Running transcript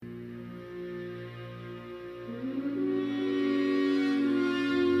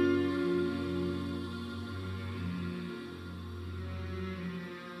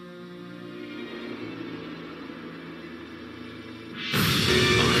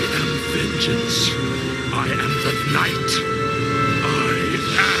vengeance. I am the knight.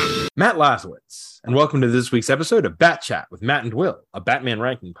 I am Matt Lazowitz, and welcome to this week's episode of Bat Chat with Matt and Will, a Batman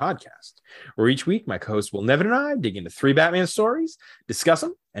ranking podcast, where each week my co-host Will Nevin and I dig into 3 Batman stories, discuss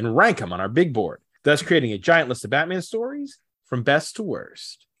them, and rank them on our big board, thus creating a giant list of Batman stories from best to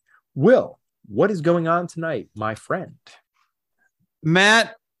worst. Will, what is going on tonight, my friend?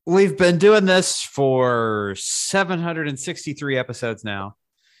 Matt, we've been doing this for 763 episodes now.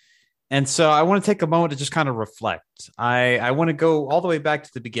 And so I want to take a moment to just kind of reflect. I want to go all the way back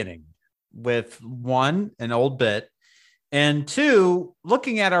to the beginning with 1, an old bit, and 2,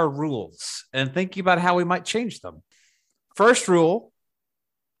 looking at our rules and thinking about how we might change them. First rule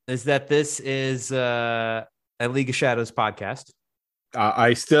is that this is a League of Shadows podcast.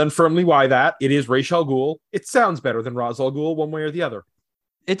 I stand firmly by that. It is Ra's al Ghul. It sounds better than Ra's al Ghul one way or the other.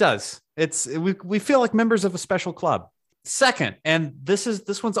 It does. We feel like members of a special club. Second, and this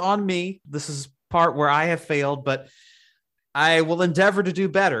one's on me. This is part where I have failed, but I will endeavor to do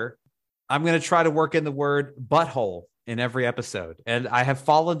better. I'm going to try to work in the word butthole in every episode, and I have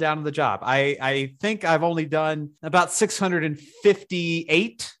fallen down on the job. I think I've only done about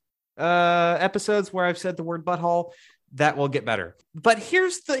 658 episodes where I've said the word butthole. That will get better. But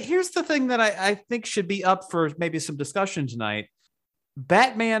here's the thing that I think should be up for maybe some discussion tonight.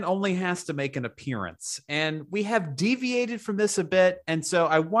 Batman only has to make an appearance, and we have deviated from this a bit. And so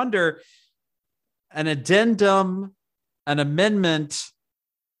I wonder, an addendum, an amendment,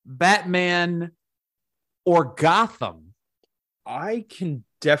 Batman or Gotham. I can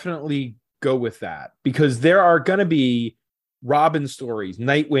definitely go with that because there are going to be Robin stories,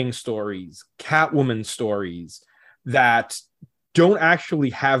 Nightwing stories, Catwoman stories that don't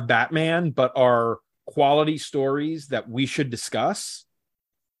actually have Batman, but are quality stories that we should discuss.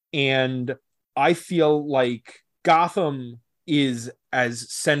 And I feel like Gotham is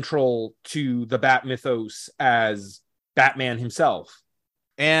as central to the Bat mythos as Batman himself.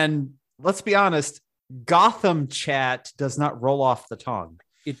 And let's be honest, Gotham chat does not roll off the tongue.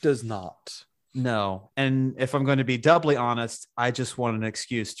 It does not. No. And if I'm going to be doubly honest, I just want an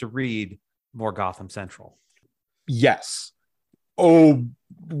excuse to read more Gotham Central. Yes. Oh,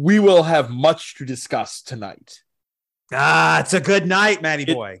 we will have much to discuss tonight. It's a good night, Matty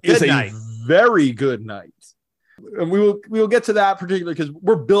boy. Good night. Very good night. And we will get to that particularly because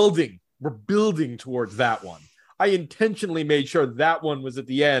we're building towards that one. I intentionally made sure that one was at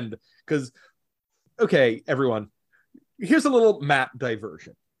the end because, okay, everyone, here's a little Matt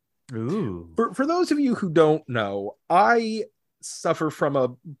diversion. Ooh. For those of you who don't know, I suffer from a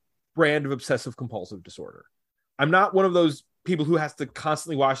brand of obsessive compulsive disorder. I'm not one of those people who has to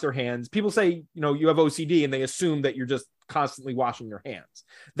constantly wash their hands. People say, you have OCD and they assume that you're just constantly washing your hands.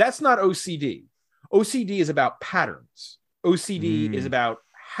 That's not OCD. OCD is about patterns. OCD is about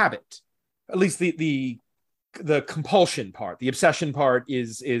habit. At least the compulsion part. The obsession part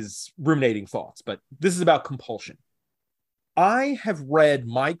is ruminating thoughts, but this is about compulsion. I have read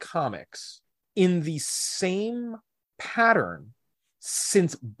my comics in the same pattern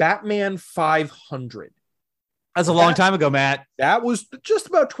since Batman 500. That's a long time ago, Matt. That was just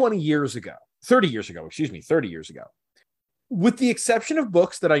about 30 years ago. With the exception of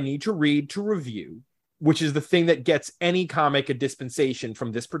books that I need to read to review, which is the thing that gets any comic a dispensation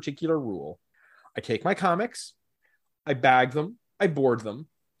from this particular rule, I take my comics, I bag them, I board them,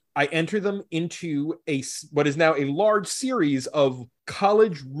 I enter them into what is now a large series of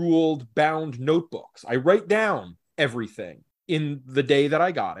college-ruled bound notebooks. I write down everything in the day that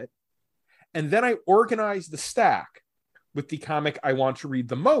I got it. And then I organize the stack with the comic I want to read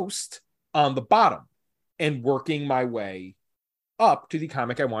the most on the bottom and working my way up to the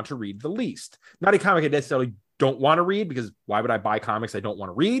comic I want to read the least. Not a comic I necessarily don't want to read because why would I buy comics I don't want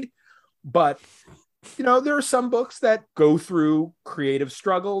to read? But, there are some books that go through creative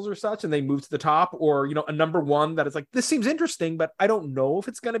struggles or such and they move to the top or, a number one that is like, this seems interesting, but I don't know if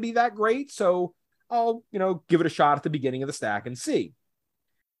it's going to be that great. So I'll, give it a shot at the beginning of the stack and see.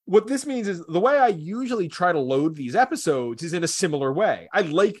 What this means is the way I usually try to load these episodes is in a similar way. I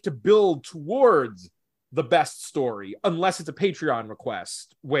like to build towards the best story, unless it's a Patreon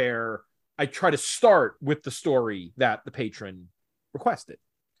request where I try to start with the story that the patron requested.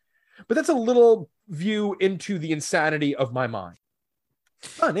 But that's a little view into the insanity of my mind.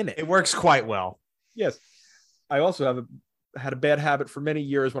 Fun, isn't it? It works quite well. Yes. I also had a bad habit for many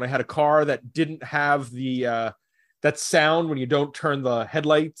years when I had a car that didn't have the that sound when you don't turn the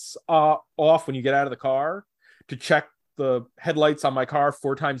headlights off when you get out of the car, to check the headlights on my car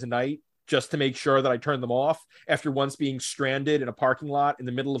 4 times a night just to make sure that I turned them off after once being stranded in a parking lot in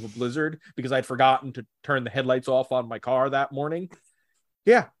the middle of a blizzard because I'd forgotten to turn the headlights off on my car that morning.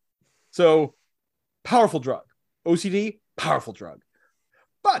 Yeah. So, powerful drug. OCD, powerful drug.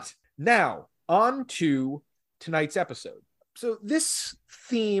 But now, on to tonight's episode. So, this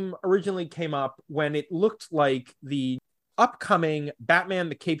theme originally came up when it looked like the upcoming Batman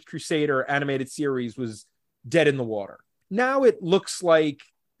the Caped Crusader animated series was dead in the water. Now it looks like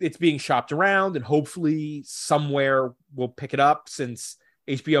it's being shopped around, and hopefully somewhere we'll pick it up, since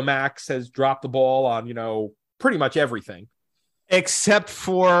HBO Max has dropped the ball on, pretty much everything. Except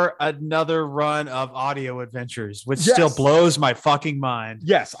for another run of Audio Adventures, which still blows my fucking mind.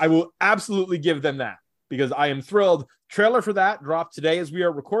 Yes, I will absolutely give them that, because I am thrilled. Trailer for that dropped today as we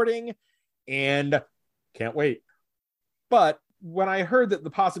are recording, and can't wait. But when I heard that the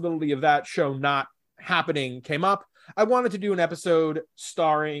possibility of that show not happening came up, I wanted to do an episode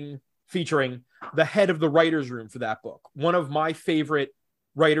featuring the head of the writer's room for that book. One of my favorite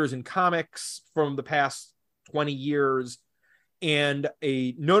writers in comics from the past 20 years, and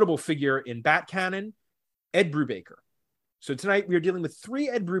a notable figure in Bat canon, Ed Brubaker. So tonight we are dealing with 3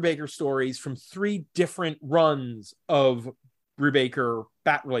 Ed Brubaker stories from 3 different runs of Brubaker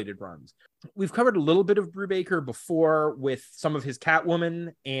Bat-related runs. We've covered a little bit of Brubaker before with some of his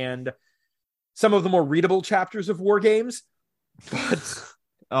Catwoman and some of the more readable chapters of War Games. But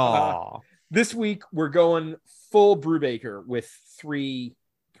this week we're going full Brubaker with 3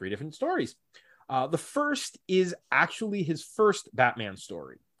 different stories. The first is actually his first Batman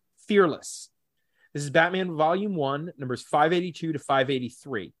story, Fearless. This is Batman Volume 1, numbers 582 to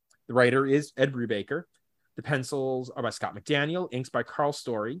 583. The writer is Ed Brubaker. The pencils are by Scott McDaniel, inks by Carl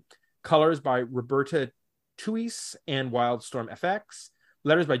Story, colors by Roberta Tuis and Wildstorm FX,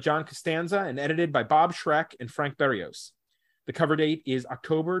 letters by John Costanza, and edited by Bob Schreck and Frank Berrios. The cover date is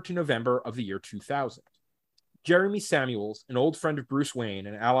October to November of the year 2000. Jeremy Samuels, an old friend of Bruce Wayne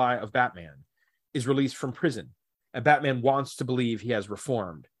and ally of Batman, is released from prison, and Batman wants to believe he has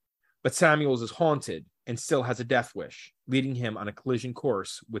reformed. But Samuels is haunted and still has a death wish, leading him on a collision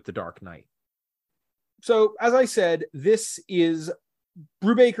course with the Dark Knight. So, as I said, this is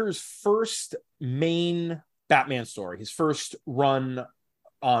Brubaker's first main Batman story, his first run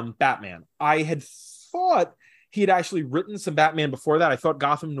on Batman. I had thought he had actually written some Batman before that. I thought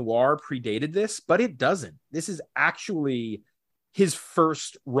Gotham Noir predated this, but it doesn't. This is actually his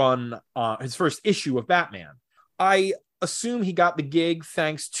first run, his first issue of Batman. I assume he got the gig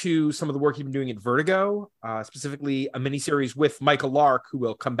thanks to some of the work he'd been doing at Vertigo, specifically a miniseries with Michael Lark, who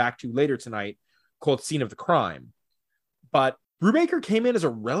we'll come back to later tonight, called Scene of the Crime. But Brubaker came in as a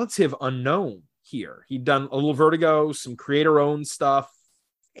relative unknown here. He'd done a little Vertigo, some creator-owned stuff,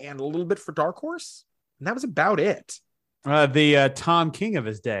 and a little bit for Dark Horse. And that was about it. The Tom King of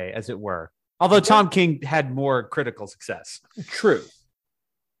his day, as it were. Although Tom King had more critical success. True.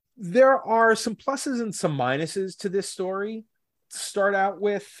 There are some pluses and some minuses to this story. To start out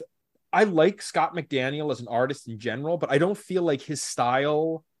with, I like Scott McDaniel as an artist in general, but I don't feel like his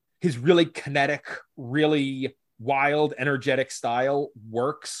style, his really kinetic, really wild, energetic style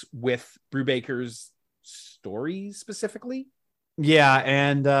works with Brubaker's stories specifically. Yeah,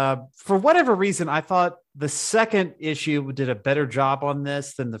 and for whatever reason, I thought the second issue did a better job on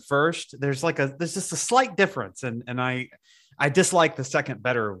this than the first. There's just a slight difference, and I dislike the second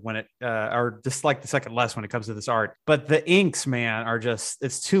better when it or dislike the second less when it comes to this art. But the inks, man, are just,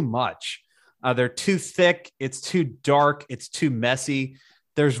 it's too much. They're too thick. It's too dark. It's too messy.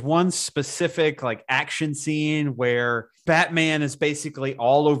 There's one specific action scene where Batman is basically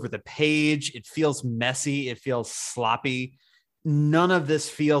all over the page. It feels messy. It feels sloppy. None of this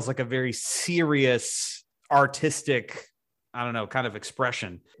feels like a very serious artistic, kind of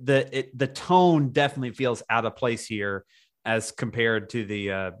expression. The tone definitely feels out of place here as compared to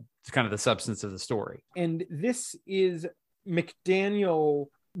the kind of the substance of the story. And this is McDaniel.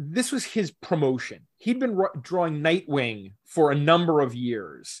 This was his promotion. He'd been drawing Nightwing for a number of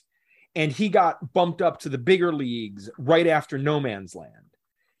years, and he got bumped up to the bigger leagues right after No Man's Land.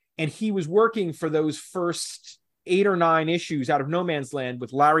 And he was working for those first 8 or 9 issues out of No Man's Land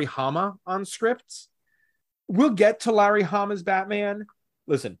with Larry Hama on scripts. We'll get to Larry Hama's Batman.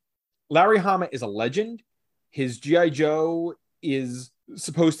 Listen, Larry Hama is a legend. His G.I. Joe is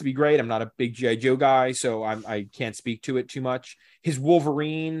supposed to be great. I'm not a big G.I. Joe guy, so I can't speak to it too much. His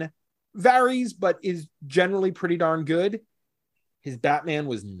Wolverine varies, but is generally pretty darn good. His Batman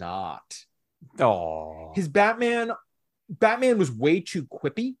was not. Oh, his Batman was way too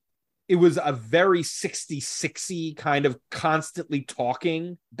quippy. It was a very 60-60 kind of constantly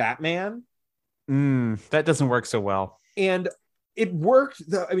talking Batman. That doesn't work so well. And it worked.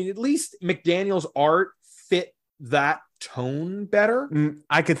 At least McDaniel's art fit that tone better.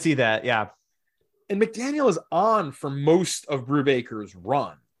 I could see that, yeah. And McDaniel is on for most of Brubaker's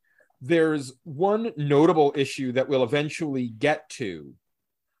run. There's one notable issue that we'll eventually get to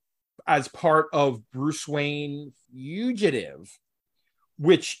as part of Bruce Wayne Fugitive,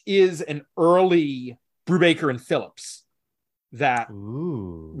 which is an early Brubaker and Phillips. That's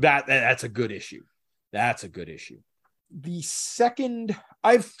a good issue. That's a good issue. The second,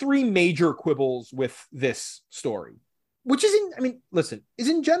 I have three major quibbles with this story, which is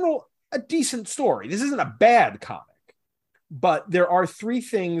in general a decent story. This isn't a bad comic, but there are three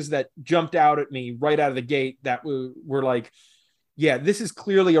things that jumped out at me right out of the gate that were like, yeah, this is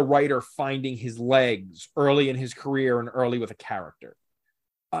clearly a writer finding his legs early in his career and early with a character.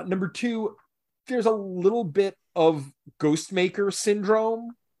 Number two, there's a little bit of Ghostmaker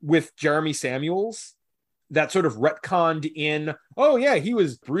syndrome with Jeremy Samuels that sort of retconned in, oh yeah, he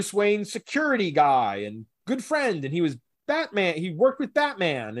was Bruce Wayne's security guy and good friend, and he was Batman. He worked with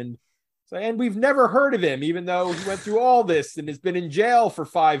Batman, and we've never heard of him, even though he went through all this and has been in jail for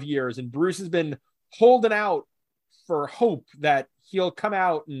 5 years. And Bruce has been holding out for hope that he'll come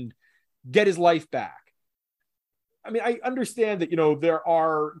out and get his life back. I mean, I understand that, there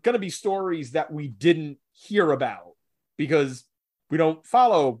are going to be stories that we didn't hear about because we don't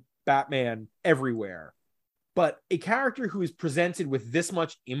follow Batman everywhere. But a character who is presented with this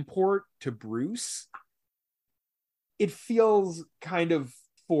much import to Bruce, it feels kind of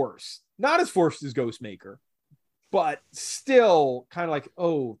forced. Not as forced as Ghostmaker, but still kind of like,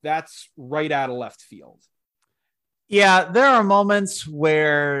 oh, that's right out of left field. Yeah, there are moments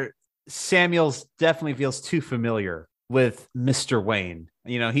where Samuels definitely feels too familiar with Mr. Wayne.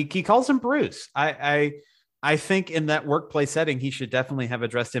 He calls him Bruce. I think in that workplace setting, he should definitely have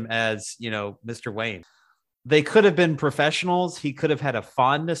addressed him as, Mr. Wayne. They could have been professionals. He could have had a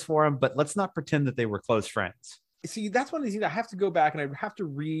fondness for him, but let's not pretend that they were close friends. See, that's one of the things I have to go back and I have to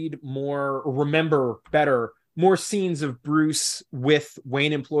read more, or remember better, more scenes of Bruce with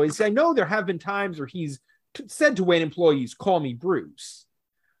Wayne employees. I know there have been times where he's said to Wayne employees, call me Bruce.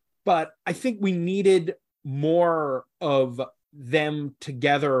 But I think we needed more of them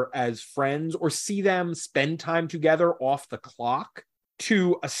together as friends, or see them spend time together off the clock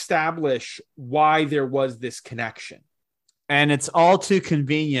to establish why there was this connection. And it's all too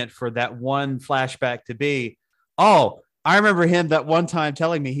convenient for that one flashback to be, oh, I remember him that one time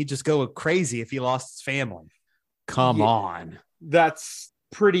telling me he'd just go crazy if he lost his family. Come on. That's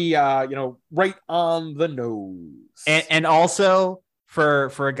pretty, right on the nose. And also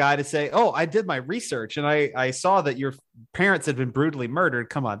for a guy to say, oh, I did my research and I saw that your parents had been brutally murdered.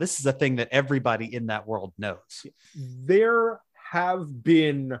 Come on. This is a thing that everybody in that world knows. There have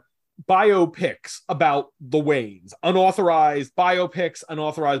been biopics about the Waynes, unauthorized biopics,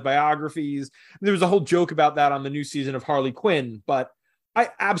 unauthorized biographies. There was a whole joke about that on the new season of Harley Quinn, but I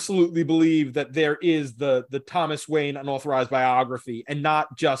absolutely believe that there is the Thomas Wayne unauthorized biography, and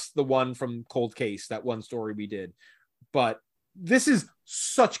not just the one from Cold Case, that one story we did. But this is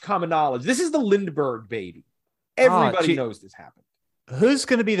such common knowledge. This is the Lindbergh baby. Everybody knows this happened. Who's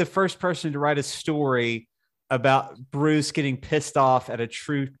going to be the first person to write a story about Bruce getting pissed off at a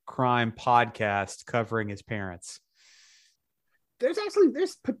true crime podcast covering his parents? There's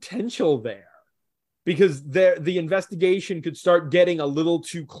potential there, because the investigation could start getting a little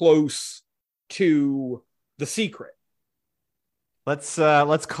too close to the secret. Let's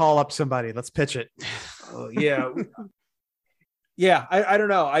call up somebody. Let's pitch it. Yeah. Yeah. I don't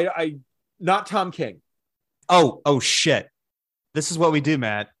know. I not Tom King. Oh shit. This is what we do,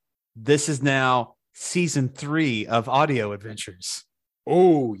 Matt. This is now season 3 of Audio Adventures.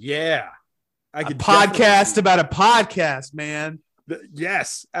 Oh yeah. A podcast about a podcast, man.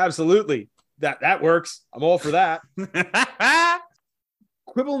 Yes, absolutely. That works. I'm all for that.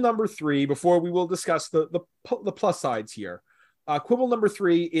 Quibble number 3, before we will discuss the plus sides here. Quibble number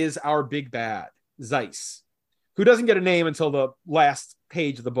 3 is our big bad, Zeiss, who doesn't get a name until the last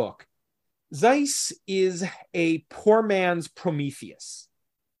page of the book. Zeiss is a poor man's Prometheus.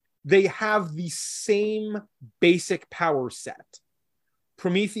 They have the same basic power set.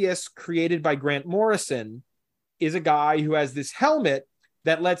 Prometheus, created by Grant Morrison, is a guy who has this helmet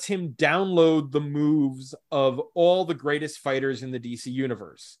that lets him download the moves of all the greatest fighters in the DC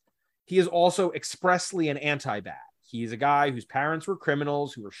universe. He is also expressly an anti-Bat. He's a guy whose parents were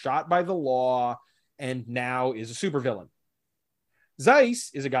criminals, who were shot by the law, and now is a supervillain.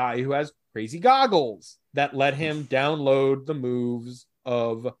 Zeiss is a guy who has crazy goggles that let him download the moves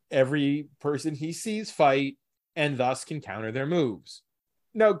of every person he sees fight, and thus can counter their moves.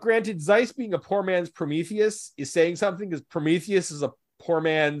 Now, granted, Zeiss being a poor man's Prometheus is saying something, because Prometheus is a poor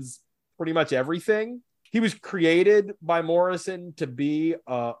man's pretty much everything. He was created by Morrison to be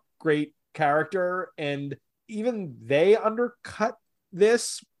a great character, and even they undercut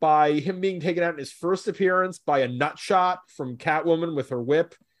this by him being taken out in his first appearance by a nut shot from Catwoman with her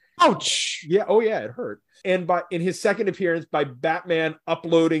whip. Ouch. Yeah. Oh, yeah. It hurt. And in his second appearance by Batman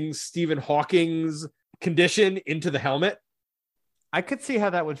uploading Stephen Hawking's condition into the helmet. I could see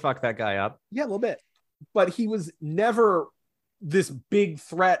how that would fuck that guy up. Yeah, a little bit. But he was never this big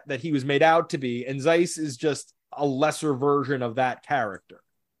threat that he was made out to be. And Zeiss is just a lesser version of that character.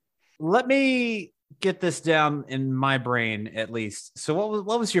 Let me get this down in my brain, at least. So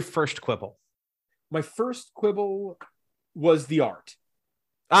what was your first quibble? My first quibble was the art.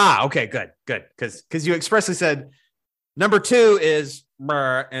 Okay, good. Because you expressly said number 2 is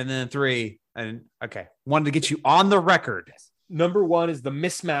brr, and then 3. And okay, wanted to get you on the record. Number 1 is the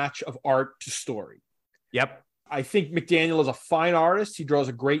mismatch of art to story. Yep. I think McDaniel is a fine artist. He draws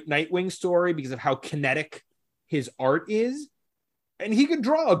a great Nightwing story because of how kinetic his art is. And he could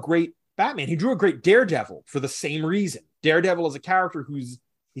draw a great Batman. He drew a great Daredevil for the same reason. Daredevil is a character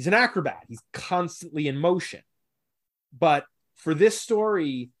he's an acrobat. He's constantly in motion. But for this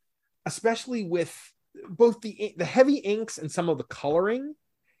story, especially with both the heavy inks and some of the coloring,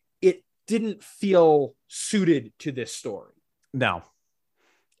 it didn't feel suited to this story. No.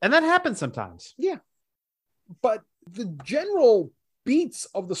 And that happens sometimes. Yeah. But the general beats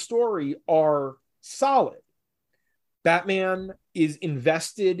of the story are solid. Batman is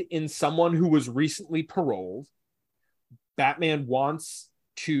invested in someone who was recently paroled. Batman wants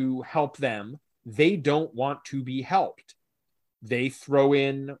to help them. They don't want to be helped. They throw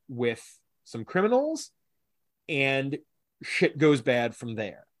in with some criminals and shit goes bad from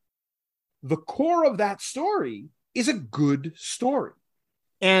there. The core of that story is a good story.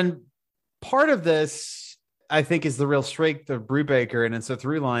 And part of this, I think, is the real strength of Brubaker, and it's a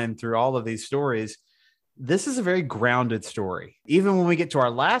through line through all of these stories. This is a very grounded story. Even when we get to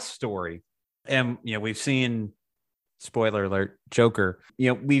our last story, and we've seen, spoiler alert, Joker,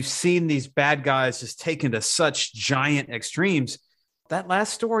 we've seen these bad guys just taken to such giant extremes. That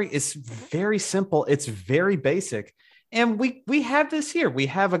last story is very simple. It's very basic. And we have this here. We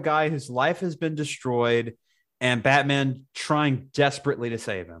have a guy whose life has been destroyed and Batman trying desperately to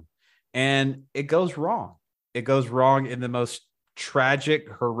save him. And it goes wrong. It goes wrong in the most tragic,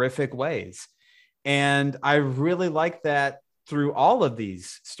 horrific ways. And I really like that through all of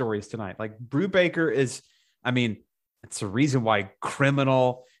these stories tonight. Like Brubaker is, it's the reason why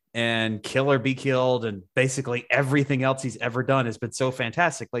Criminal and Kill or Be Killed and basically everything else he's ever done has been so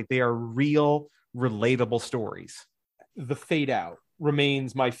fantastic. Like they are real, relatable stories. The Fade Out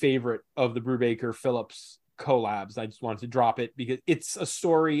remains my favorite of the Brubaker Phillips collabs. I just wanted to drop it because it's a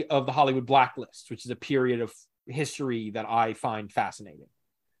story of the Hollywood blacklist, which is a period of history that I find fascinating.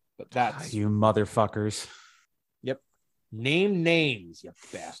 But that's you motherfuckers. Yep. Name names, you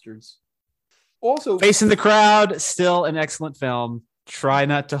bastards. Also, Facing the Crowd, still an excellent film. Try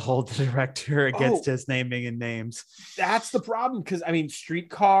not to hold the director against his naming and names. That's the problem. Because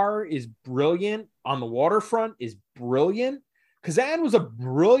Streetcar is brilliant. On the Waterfront is brilliant. Kazan was a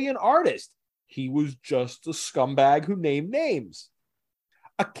brilliant artist. He was just a scumbag who named names.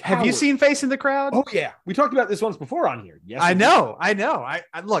 Have you seen Facing the Crowd? Oh yeah, we talked about this once before on here. Yes, I know.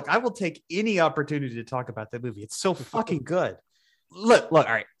 I look. I will take any opportunity to talk about that movie. It's so fucking good. Look. All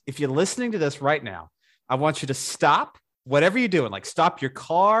right, if you're listening to this right now, I want you to stop whatever you're doing. Like stop your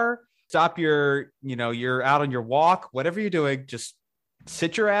car, stop your, you're out on your walk, whatever you're doing. Just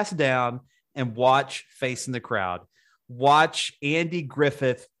sit your ass down and watch Facing the Crowd. Watch Andy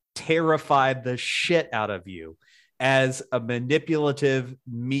Griffith terrify the shit out of you as a manipulative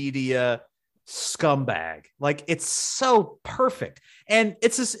media scumbag. Like it's so perfect. And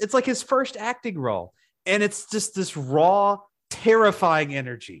it's like his first acting role. And it's just this raw, terrifying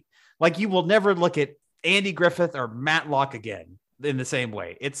energy. Like you will never look at Andy Griffith or Matlock again in the same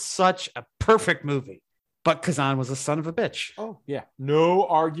way. It's such a perfect movie. But Kazan was a son of a bitch. Oh, yeah. No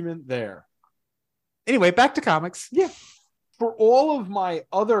argument there. Anyway, back to comics. Yeah. For all of my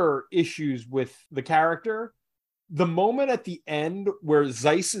other issues with the character, the moment at the end where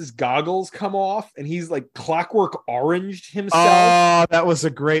Zeiss's goggles come off and he's like Clockwork Oranged himself. Oh, that was a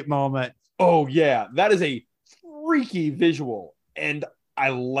great moment. Oh, yeah. That is a freaky visual. And I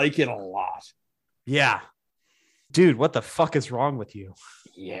like it a lot. Yeah. Dude, what the fuck is wrong with you?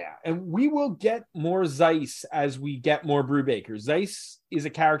 Yeah. And we will get more Zeiss as we get more Brubaker. Zeiss is a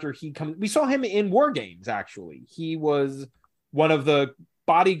character. We saw him in War Games, actually. He was one of the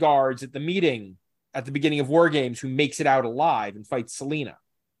bodyguards at the meeting at the beginning of War Games who makes it out alive and fights Selina.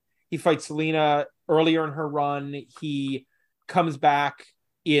 He fights Selina earlier in her run. He comes back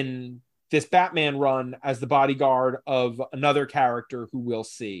in this Batman run as the bodyguard of another character who we'll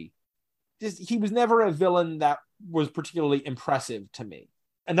see. He was never a villain that was particularly impressive to me.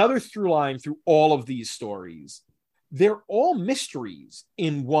 Another through line through all of these stories, they're all mysteries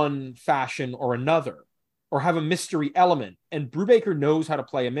in one fashion or another, or have a mystery element, and Brubaker knows how to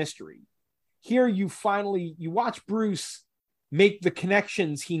play a mystery. Here you watch Bruce make the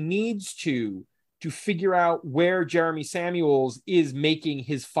connections he needs to figure out where Jeremy Samuels is making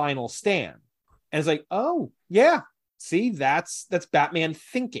his final stand. And it's like, oh, yeah, see, that's Batman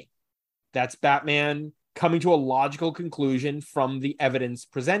thinking. That's Batman coming to a logical conclusion from the evidence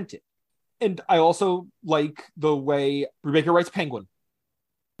presented. And I also like the way Brubaker writes Penguin.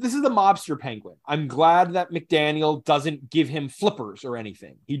 This is the mobster Penguin. I'm glad that McDaniel doesn't give him flippers or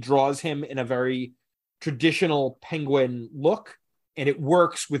anything. He draws him in a very traditional Penguin look, and it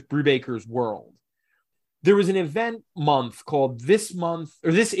works with Brubaker's world. There was an event month called This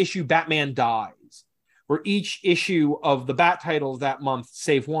Issue Batman Dies, where each issue of the Bat titles that month,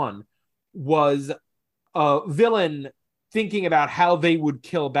 save one, was a villain thinking about how they would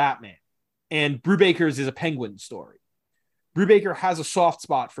kill Batman. And Brubaker's is a Penguin story. Brubaker has a soft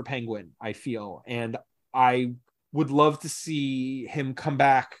spot for Penguin, I feel, and I would love to see him come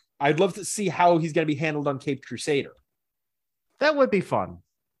back. I'd love to see how he's going to be handled on Caped Crusader. That would be fun.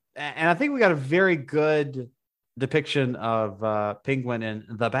 And I think we got a very good depiction of Penguin in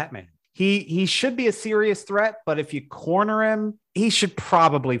The Batman. He should be a serious threat, but if you corner him, he should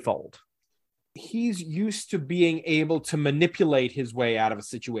probably fold. He's used to being able to manipulate his way out of a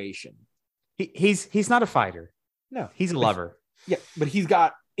situation. He's not a fighter. No. He's a lover. Yeah, but he's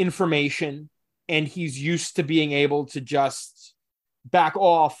got information, and he's used to being able to just back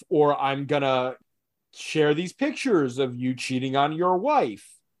off, or I'm going to share these pictures of you cheating on your wife.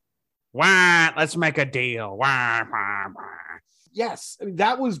 Wah, let's make a deal. Wah, wah, wah. Yes, I mean,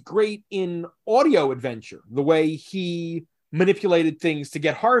 that was great in Audio Adventure, the way he manipulated things to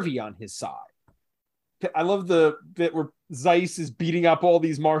get Harvey on his side. I love the bit where Zeiss is beating up all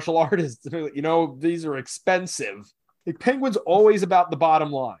these martial artists. You know, these are expensive. Like, Penguin's always about the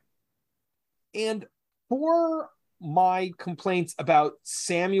bottom line. And for my complaints about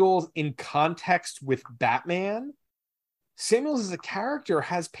Samuels in context with Batman, Samuels as a character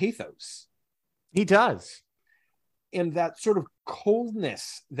has pathos. He does. And that sort of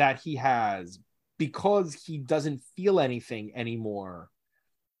coldness that he has because he doesn't feel anything anymore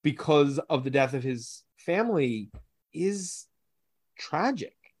because of the death of his family is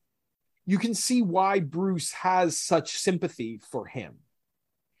tragic. You can see why Bruce has such sympathy for him.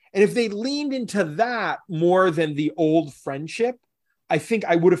 And if they leaned into that more than the old friendship, I think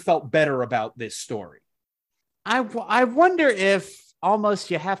I would have felt better about this story. I wonder if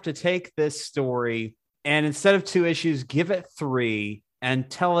almost you have to take this story and instead of 2 issues, give it 3 and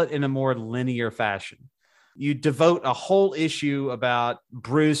tell it in a more linear fashion. You devote a whole issue about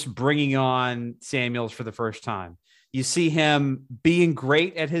Bruce bringing on Samuels for the first time. You see him being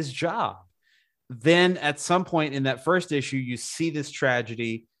great at his job. Then at some point in that first issue, you see this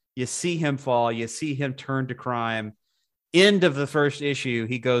tragedy. You see him fall. You see him turn to crime. End of the first issue,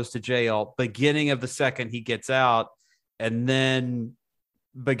 he goes to jail. Beginning of the second, he gets out and then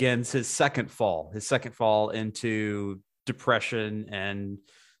begins his second fall into depression and,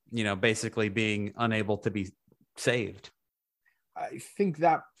 you know, basically being unable to be saved. I think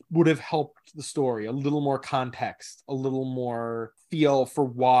that would have helped the story, a little more context, a little more feel for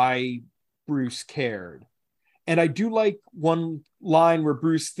why Bruce cared. And I do like one line where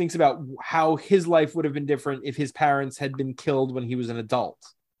Bruce thinks about how his life would have been different if his parents had been killed when he was an adult.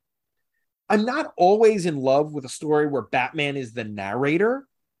 I'm not always in love with a story where Batman is the narrator,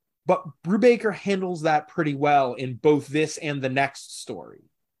 but Brubaker handles that pretty well in both this and the next story.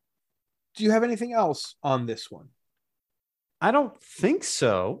 Do you have anything else on this one? I don't think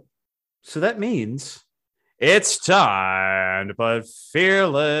so. So that means it's time to put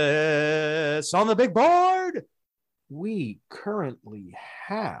Fearless on the big board. We currently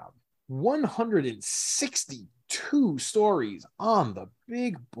have 162 stories on the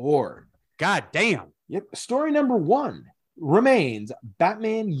big board. God damn. Yep. Story number 1 remains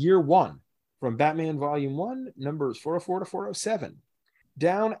Batman Year 1 from Batman Volume 1, numbers 404 to 407.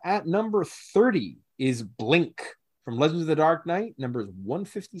 Down at number 30 is Blink from Legends of the Dark Knight, numbers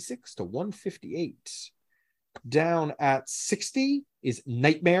 156 to 158. Down at 60 is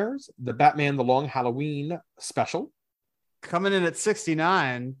Nightmares, the Batman The Long Halloween special. Coming in at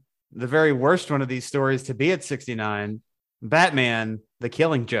 69, the very worst one of these stories to be at 69, Batman The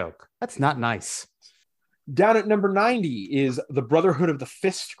Killing Joke. That's not nice. Down at number 90 is the Brotherhood of the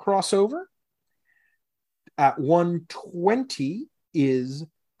Fist crossover. At 120 is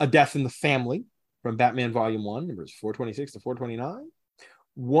A Death in the Family from Batman Volume 1, numbers 426 to 429.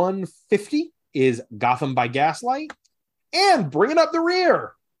 150 is Gotham by Gaslight. And bringing up the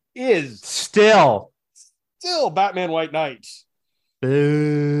rear is Still Batman White Knight.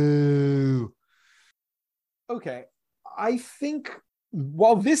 Boo. Okay. I think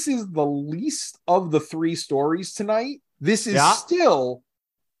while this is the least of the three stories tonight, this is still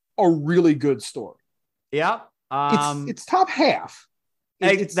a really good story. Yeah. It's top half.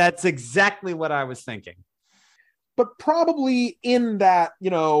 That's exactly what I was thinking. But probably in that,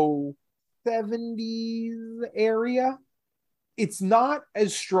 70s area. It's not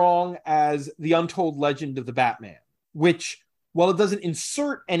as strong as The Untold Legend of the Batman, which, while it doesn't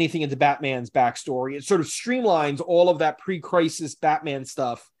insert anything into Batman's backstory, it sort of streamlines all of that pre-crisis Batman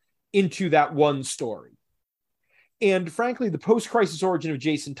stuff into that one story. And frankly, the post-crisis origin of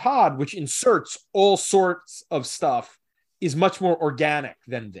Jason Todd, which inserts all sorts of stuff, is much more organic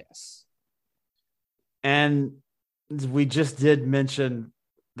than this. And we just did mention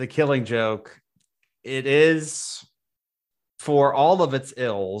The Killing Joke. It is, for all of its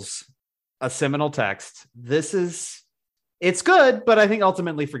ills, a seminal text. It's good, but I think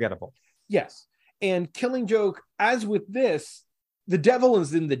ultimately forgettable. Yes. And Killing Joke, as with this, the devil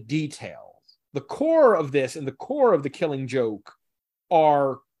is in the details. The core of this and the core of The Killing Joke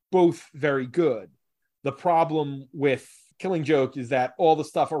are both very good. The problem with Killing Joke is that all the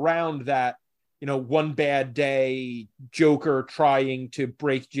stuff around that, one bad day, Joker trying to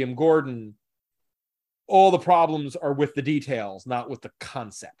break Jim Gordon, all the problems are with the details, not with the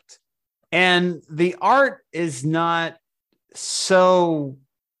concept. And the art is not so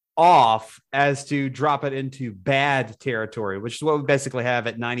off as to drop it into bad territory, which is what we basically have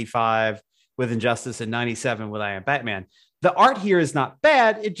at 95 with Injustice and 97 with I Am Batman. The art here is not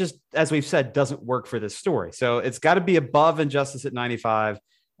bad. It just, as we've said, doesn't work for this story. So it's got to be above Injustice at 95.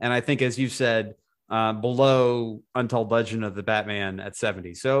 And I think, as you said, below Untold Legend of the Batman at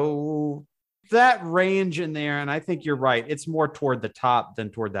 70. So that range in there, and I think you're right. It's more toward the top than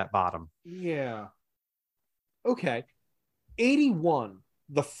toward that bottom. Yeah. Okay. 81,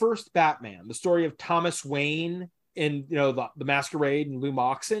 the first Batman, the story of Thomas Wayne and the Masquerade and Lou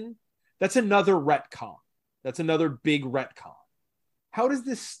Moxon. That's another retcon. That's another big retcon. How does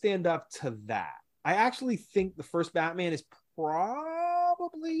this stand up to that? I actually think the first Batman is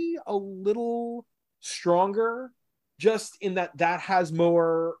probably a little stronger, just in that has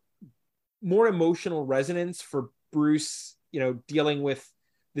more emotional resonance for Bruce, dealing with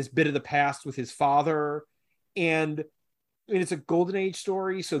this bit of the past with his father. And it's a Golden Age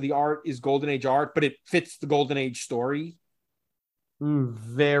story, so the art is Golden Age art, but it fits the Golden Age story.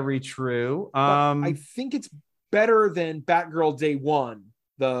 Very true. I think it's better than Batgirl Day One,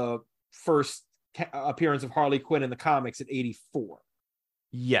 the first appearance of Harley Quinn in the comics at 84.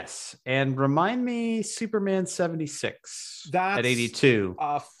 Yes. And remind me, Superman 76 That's at 82.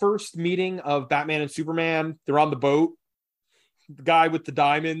 First meeting of Batman and Superman. They're on the boat. The guy with the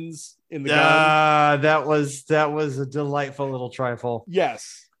diamonds in the gun. That was a delightful little trifle.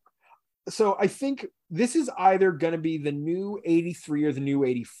 Yes. So I think this is either going to be the new 83 or the new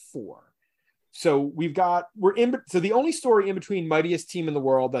 84. So so the only story in between Mightiest Team in the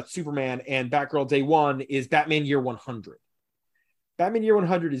World, that's Superman, and Batgirl Day One is Batman Year 100. Batman Year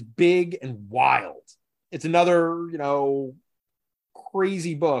 100 is big and wild. It's another,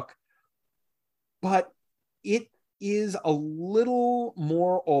 crazy book, but it is a little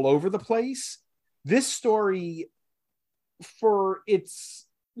more all over the place. This story,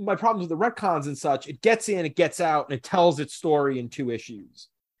 my problems with the retcons and such, it gets in, it gets out, and it tells its story in 2 issues.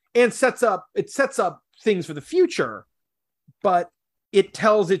 And sets up things for the future, but it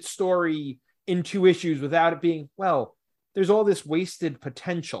tells its story in 2 issues without it being, there's all this wasted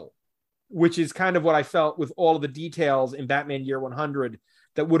potential, which is kind of what I felt with all of the details in Batman Year 100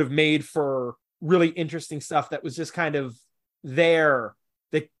 that would have made for really interesting stuff that was just kind of there,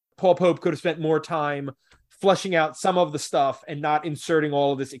 that Paul Pope could have spent more time fleshing out some of the stuff and not inserting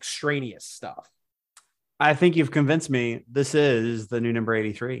all of this extraneous stuff. I think you've convinced me. This is the new number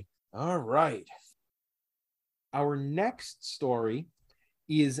 83. All right. Our next story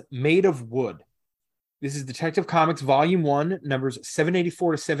is Made of Wood. This is Detective Comics Volume 1, numbers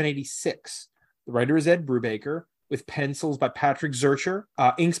 784 to 786. The writer is Ed Brubaker, with pencils by Patrick Zurcher,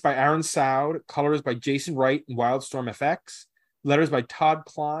 inks by Aaron Soud, colors by Jason Wright and Wildstorm FX, letters by Todd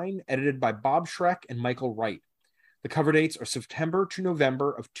Klein, edited by Bob Schreck and Michael Wright. The cover dates are September to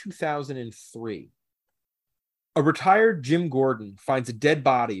November of 2003. A retired Jim Gordon finds a dead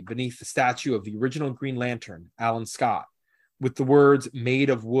body beneath the statue of the original Green Lantern, Alan Scott, with the words "Made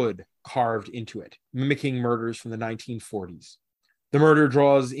of Wood" carved into it, mimicking murders from the 1940s. The murder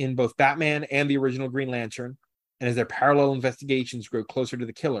draws in both Batman and the original Green Lantern, and as their parallel investigations grow closer to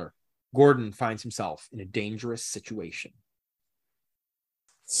the killer, Gordon finds himself in a dangerous situation.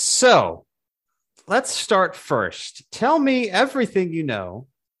 So let's start first. Tell me everything you know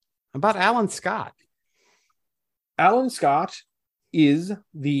about Alan Scott. Alan Scott is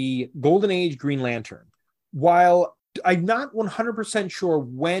the Golden Age Green Lantern. While I'm not 100% sure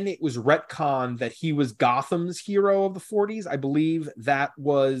when it was retconned that he was Gotham's hero of the 40s, I believe that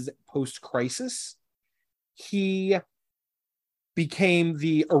was post-Crisis. He became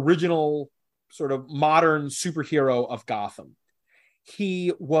the original sort of modern superhero of Gotham.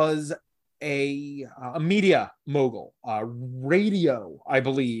 He was a media mogul, radio, I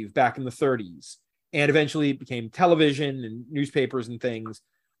believe, back in the 30s, and eventually became television and newspapers and things.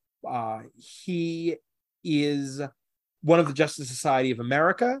 He is one of the Justice Society of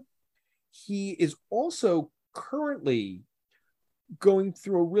America. He is also currently going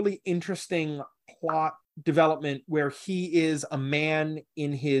through a really interesting plot development where he is a man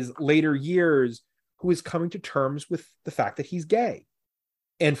in his later years who is coming to terms with the fact that he's gay.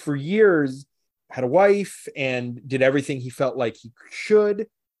 And for years had a wife and did everything he felt like he should,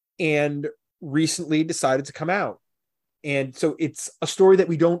 and recently decided to come out. And so it's a story that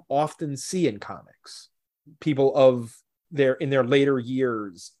we don't often see in comics. People of in their later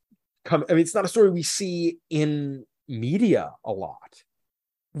years come. I mean, it's not a story we see in media a lot.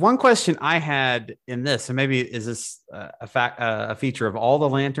 One question I had in this, and maybe is this a feature of all the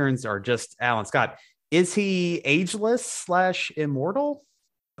Lanterns or just Alan Scott? Is he ageless / immortal?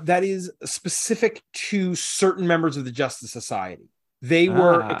 That is specific to certain members of the Justice Society. They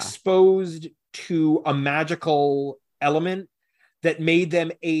were exposed to a magical element that made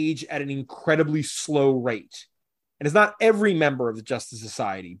them age at an incredibly slow rate. And it's not every member of the Justice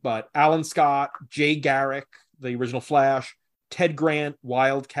Society, but Alan Scott, Jay Garrick, the original Flash, Ted Grant,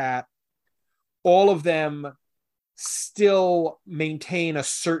 Wildcat, all of them still maintain a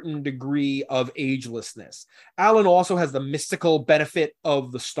certain degree of agelessness. Alan also has the mystical benefit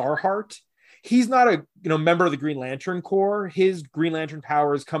of the Starheart. He's not a member of the Green Lantern Corps. His Green Lantern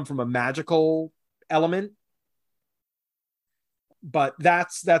powers come from a magical element. But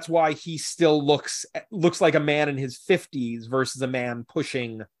that's why he still looks like a man in his 50s versus a man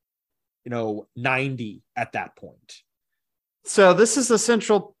pushing 90 at that point. So this is the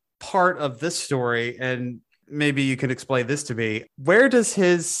central part of this story, and maybe you can explain this to me. Where does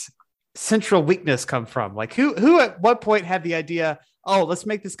his central weakness come from? Like who at what point had the idea, oh, let's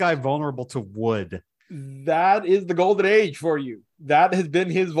make this guy vulnerable to wood? That is the Golden Age for you. That has been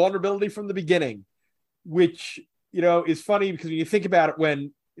his vulnerability from the beginning, which is funny because when you think about it,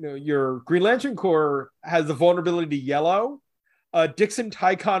 when your Green Lantern Corps has the vulnerability to yellow, Dixon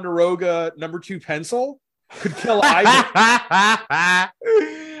Ticonderoga #2 pencil could kill either.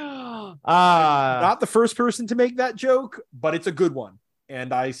 Not the first person to make that joke, but it's a good one,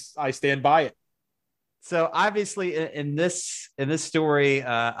 and I stand by it. So obviously, in this story,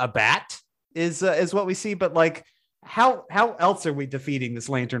 a bat is what we see, but like, how else are we defeating this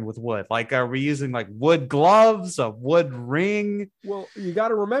lantern with wood? Like, are we using like wood gloves, a wood ring? Well, you got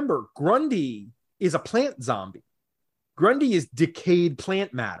to remember, Grundy is a plant zombie. Grundy is decayed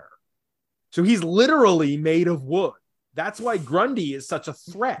plant matter. So he's literally made of wood. That's why Grundy is such a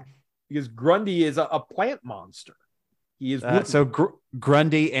threat, because Grundy is a plant monster. He is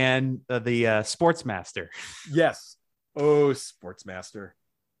Grundy and the Sportsmaster. Yes. Oh, Sportsmaster.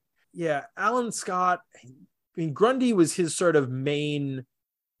 Yeah, Alan Scott. I mean, Grundy was his sort of main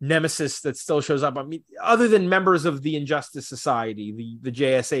nemesis that still shows up. I mean, other than members of the Injustice Society, the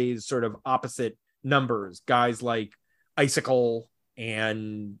JSA's sort of opposite numbers, guys like Icicle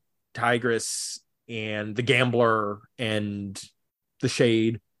and Tigress and the Gambler and the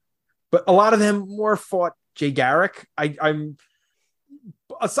Shade, but a lot of them more fought Jay Garrick. I'm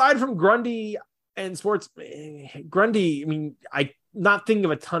aside from Grundy and Grundy. I mean, I'm not thinking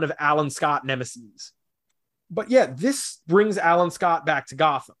of a ton of Alan Scott nemesis, but yeah, this brings Alan Scott back to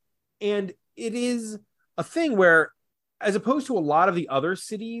Gotham, and it is a thing where, as opposed to a lot of the other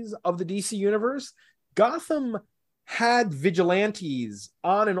cities of the DC universe, Gotham had vigilantes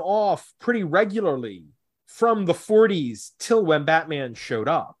on and off pretty regularly from the 40s till when Batman showed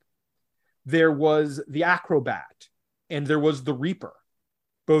up. There was the Acrobat and there was the Reaper,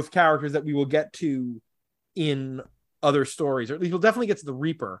 both characters that we will get to in other stories, or at least we'll definitely get to the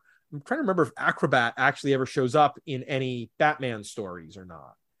Reaper. I'm trying to remember if Acrobat actually ever shows up in any Batman stories or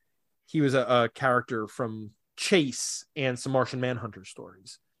not. He was a character from Chase and some Martian Manhunter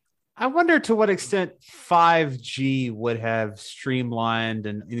stories. I wonder to what extent 5G would have streamlined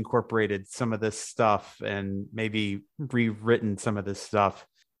and incorporated some of this stuff and maybe rewritten some of this stuff.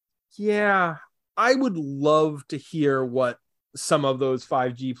 Yeah, I would love to hear what some of those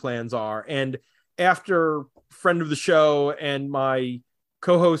 5G plans are. And after friend of the show and my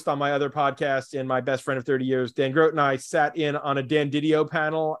co-host on my other podcast and my best friend of 30 years, Dan Grote, and I sat in on a Dan Didio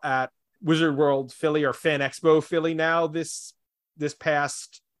panel at Wizard World Philly, or Fan Expo Philly now this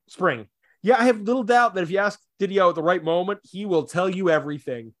past spring. Yeah, I have little doubt that if you ask Didio at the right moment, he will tell you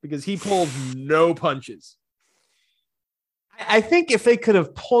everything, because he pulled no punches. I think if they could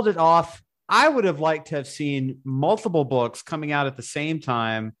have pulled it off, I would have liked to have seen multiple books coming out at the same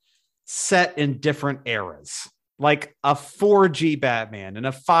time, set in different eras, like a 4G Batman and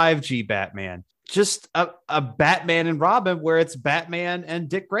a 5G Batman, just a Batman and Robin where it's Batman and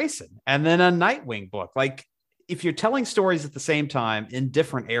Dick Grayson, and then a Nightwing book. Like, if you're telling stories at the same time in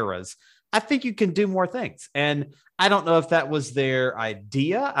different eras, I think you can do more things. And I don't know if that was their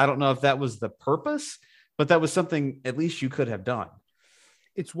idea. I don't know if that was the purpose, but that was something at least you could have done.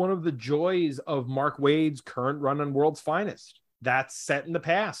 It's one of the joys of Mark Waid's current run on World's Finest. That's set in the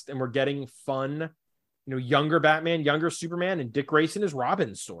past, and we're getting fun, younger Batman, younger Superman, and Dick Grayson as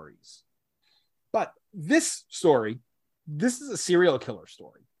Robin stories. But this story, this is a serial killer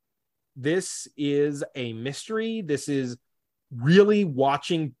story. This is a mystery. This is really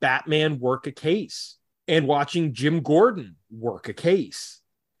watching Batman work a case and watching Jim Gordon work a case.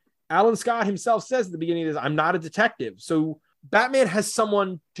 Alan Scott himself says at the beginning of this, I'm not a detective. So Batman has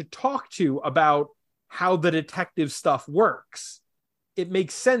someone to talk to about how the detective stuff works. It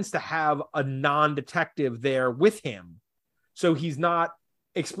makes sense to have a non-detective there with him. So he's not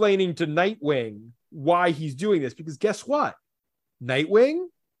explaining to Nightwing why he's doing this, because guess what? Nightwing,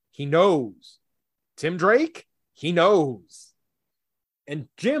 he knows. Tim Drake, he knows. And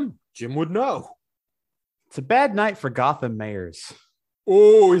Jim would know. It's a bad night for Gotham mayors.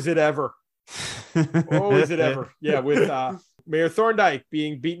 Oh, is it ever? Oh, is it ever? Yeah, with Mayor Thorndyke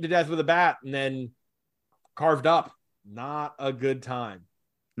being beaten to death with a bat and then carved up. Not a good time.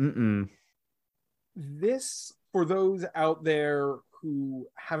 This, for those out there who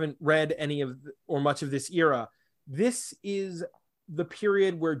haven't read any of or much of this era, this is the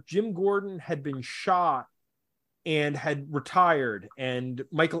period where Jim Gordon had been shot and had retired, and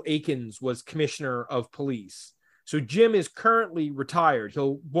Michael Akins was commissioner of police. So Jim is currently retired.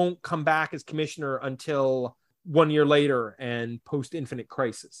 Won't come back as commissioner until 1 year later and post Infinite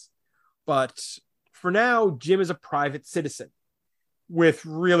Crisis. But for now, Jim is a private citizen with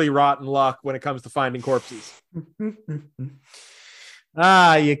really rotten luck when it comes to finding corpses. You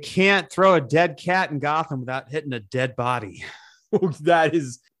can't throw a dead cat in Gotham without hitting a dead body. That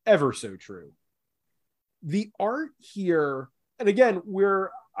is ever so true. The art here, and again,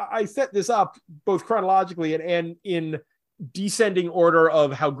 I set this up both chronologically and in descending order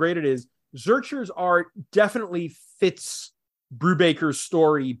of how great it is. Zurcher's art definitely fits Brubaker's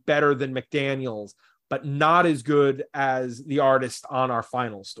story better than McDaniel's, but not as good as the artist on our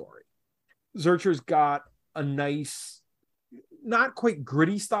final story. Zurcher's got a nice, not quite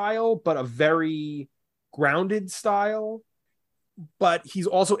gritty style, but a very grounded style. But he's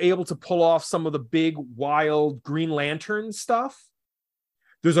also able to pull off some of the big, wild Green Lantern stuff.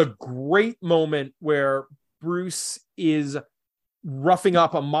 There's a great moment where Bruce is roughing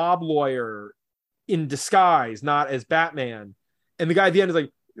up a mob lawyer in disguise, not as Batman. And the guy at the end is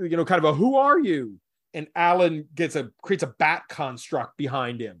like, kind of a, who are you? And Alan creates a bat construct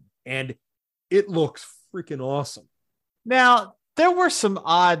behind him. And it looks freaking awesome. Now, there were some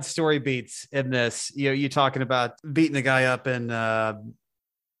odd story beats in this. You talking about beating the guy up in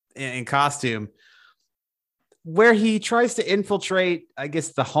costume, where he tries to infiltrate, I guess,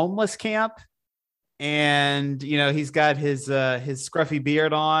 the homeless camp. And, he's got his scruffy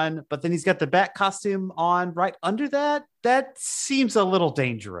beard on, but then he's got the bat costume on right under that. That seems a little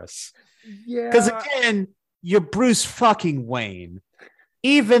dangerous. Yeah. Because again, you're Bruce fucking Wayne.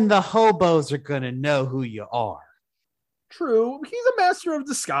 Even the hobos are going to know who you are. True. He's a master of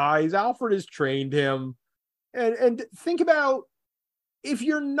disguise. Alfred has trained him. And think about, if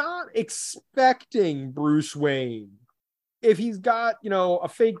you're not expecting Bruce Wayne, if he's got, a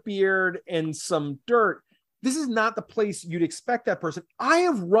fake beard and some dirt, this is not the place you'd expect that person. I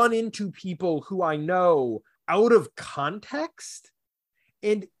have run into people who I know out of context,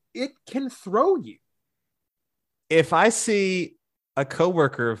 and it can throw you. If I see a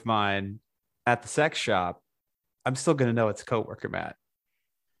coworker of mine at the sex shop, I'm still going to know it's a coworker, Matt.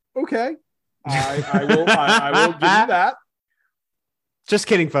 Okay. I will give you that. Just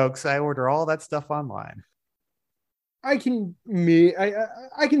kidding, folks. I order all that stuff online. I can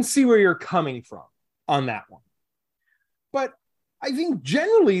see where you're coming from on that one. But I think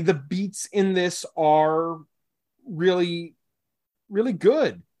generally the beats in this are really, really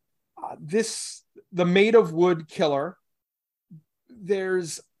good. The Made of Wood killer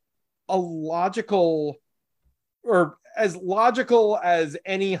there's a logical, or as logical as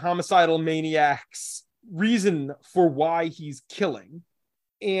any homicidal maniac's reason for why he's killing.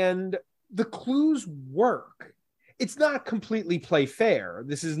 And the clues work. It's not completely play fair.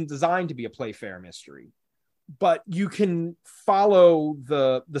 This isn't designed to be a play fair mystery, but you can follow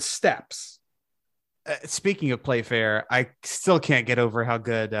the steps. Speaking of play fair, I still can't get over how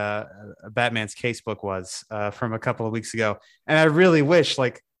good Batman's casebook was from a couple of weeks ago. And I really wish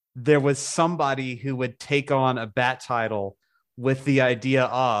like there was somebody who would take on a Bat title with the idea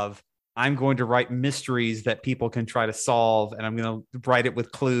of, I'm going to write mysteries that people can try to solve, and I'm going to write it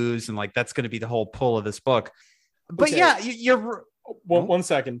with clues. And like, that's going to be the whole pull of this book. But okay. Yeah, you're one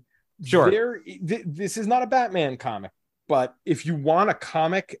second. Sure. This is not a Batman comic, but if you want a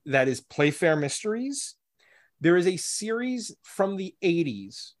comic that is Playfair Mysteries, there is a series from the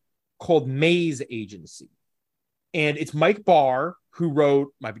 80s called Maze Agency. And it's Mike Barr, who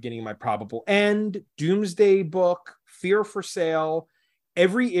wrote My Beginning and My Probable End, Doomsday Book, Fear for Sale.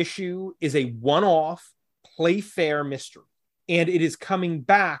 Every issue is a one-off Playfair mystery. And it is coming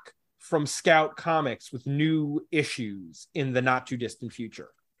back from Scout Comics with new issues in the not too distant future.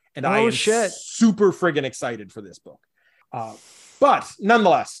 And I am super friggin' excited for this book. But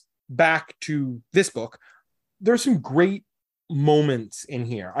nonetheless, back to this book, there's some great moments in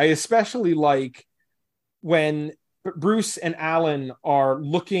here. I especially like when Bruce and Alan are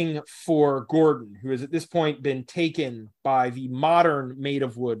looking for Gordon, who has at this point been taken by the modern Made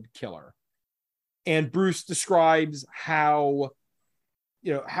of Wood killer. And Bruce describes how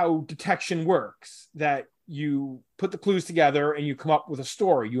detection works, that you put the clues together and you come up with a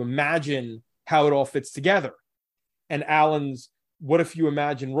story. You imagine how it all fits together. And Alan's, what if you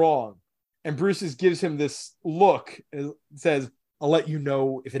imagine wrong? And Bruce's gives him this look and says, I'll let you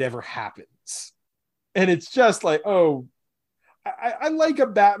know if it ever happens. And it's just like, oh, I like a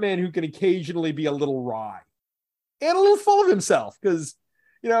Batman who can occasionally be a little wry and a little full of himself because,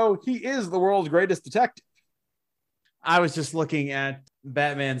 he is the world's greatest detective. I was just looking at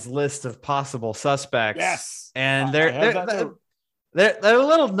Batman's list of possible suspects. Yes. And there are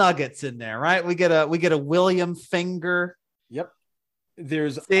little nuggets in there, right? We get a William Finger. Yep.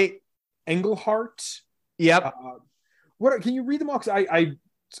 There's Englehart. Yep. What can you read them all? Because I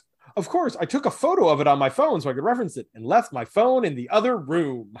of course, I took a photo of it on my phone so I could reference it and left my phone in the other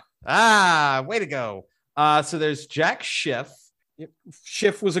room. Way to go. So there's Jack Schiff. Yep.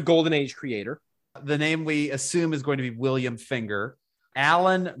 Schiff was a Golden Age creator. The name we assume is going to be William Finger.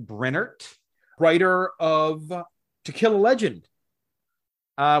 Alan Brennert. Writer of To Kill a Legend.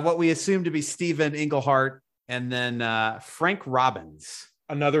 What we assume to be Stephen Englehart. And then Frank Robbins.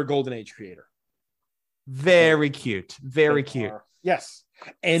 Another Golden Age creator. Very cute. Very cute. Yes.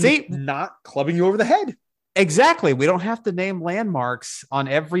 And not clubbing you over the head. Exactly. We don't have to name landmarks on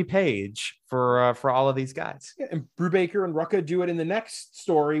every page for all of these guys. Yeah, and Brubaker and Rucka do it in the next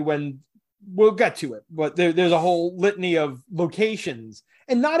story when we'll get to it. But there's a whole litany of locations.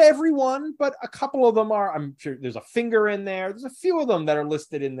 And not everyone, but a couple of them are. I'm sure there's a Finger in there. There's a few of them that are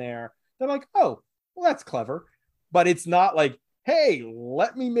listed in there. They're like, oh, well, that's clever. But it's not like, hey,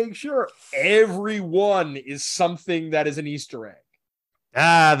 let me make sure everyone is something that is an Easter egg.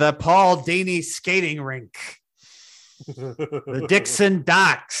 The Paul Dini skating rink. The Dixon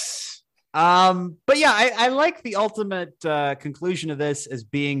Docks. But yeah, I like the ultimate conclusion of this as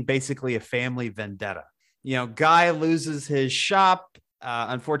being basically a family vendetta. Guy loses his shop,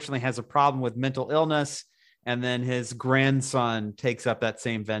 unfortunately has a problem with mental illness, and then his grandson takes up that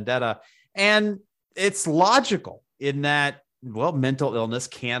same vendetta. And it's logical in that, well, mental illness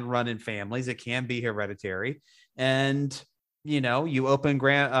can run in families. It can be hereditary. And, you open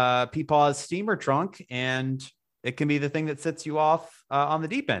Peepaw's steamer trunk and it can be the thing that sets you off on the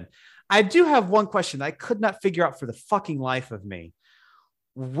deep end. I do have one question I could not figure out for the fucking life of me.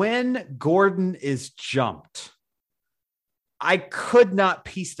 When Gordon is jumped, I could not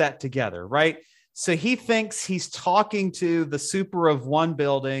piece that together, right? So he thinks he's talking to the super of one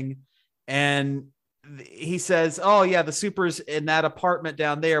building and he says, oh yeah, the super's in that apartment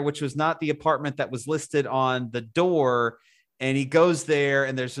down there, which was not the apartment that was listed on the door. And he goes there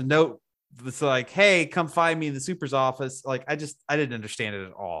and there's a note that's like, hey, come find me in the super's office. Like, I didn't understand it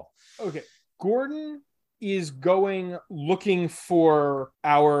at all. Okay. Gordon is looking for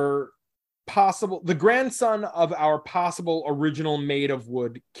the grandson of our possible original Made of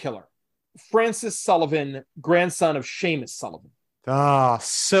Wood killer. Francis Sullivan, grandson of Seamus Sullivan. Ah,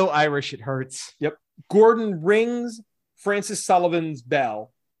 so Irish it hurts. Yep. Gordon rings Francis Sullivan's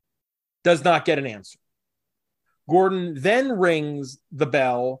bell, does not get an answer. Gordon then rings the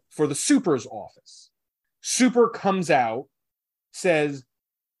bell for the super's office. Super comes out says,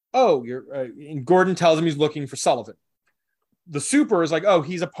 oh, you're and Gordon tells him he's looking for Sullivan. The super is like, oh,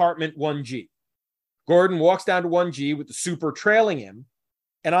 he's apartment 1G. Gordon walks down to 1G with the super trailing him.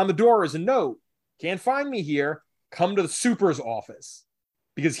 And on the door is a note. Can't find me here. Come to the super's office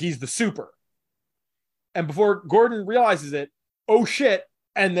because he's the super. And before Gordon realizes it, oh shit.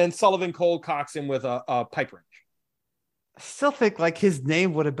 And then Sullivan cold cocks him with a pipe wrench. I still think like his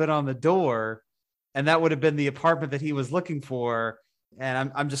name would have been on the door and that would have been the apartment that he was looking for.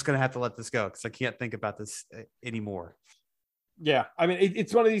 And I'm just going to have to let this go because I can't think about this anymore. Yeah, I mean,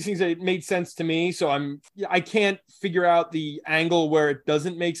 it's one of these things that it made sense to me. So I can't figure out the angle where it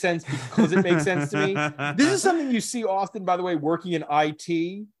doesn't make sense because it makes sense to me. This is something you see often, by the way, working in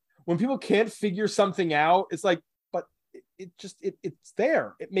IT. When people can't figure something out, it's like, but it's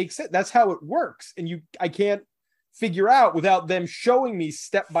there. It makes sense. That's how it works. And I can't figure out without them showing me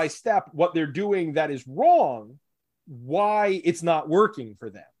step by step what they're doing that is wrong, why it's not working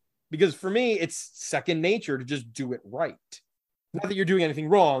for them. Because for me, it's second nature to just do it right. Not that you're doing anything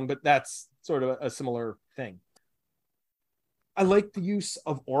wrong, but that's sort of a similar thing. I like the use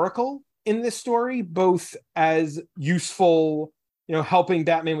of Oracle in this story, both as useful, helping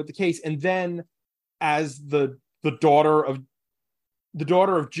Batman with the case, and then as the daughter of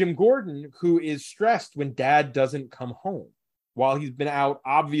Jim Gordon, who is stressed when Dad doesn't come home while he's been out,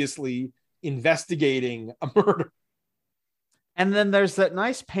 obviously investigating a murder. And then there's that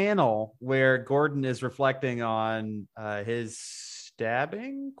nice panel where Gordon is reflecting on his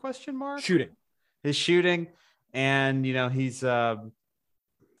stabbing ? His shooting. And, he's walking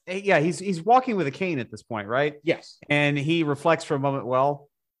with a cane at this point, right? Yes. And he reflects for a moment, well,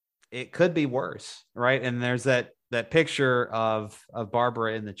 it could be worse, right? And there's that picture of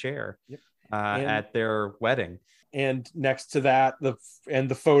Barbara in the chair. Yep. At their wedding. And next to that,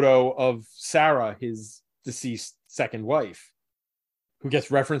 the photo of Sarah, his deceased second wife, who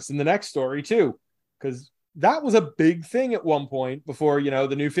gets referenced in the next story too, because that was a big thing at one point before,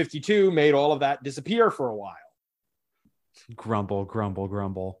 the New 52 made all of that disappear for a while. Grumble, grumble,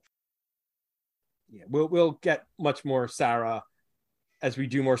 grumble. Yeah, we'll get much more Sarah as we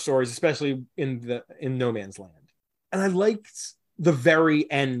do more stories, especially in No Man's Land. And I liked the very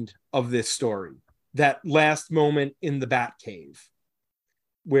end of this story, that last moment in the Batcave,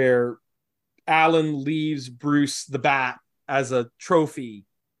 where Alan leaves Bruce the Bat as a trophy,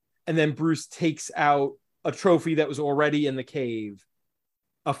 and then Bruce takes out a trophy that was already in the cave,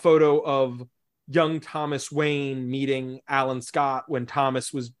 a photo of young Thomas Wayne meeting Alan Scott when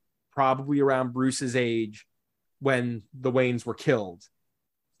Thomas was probably around Bruce's age when the Waynes were killed.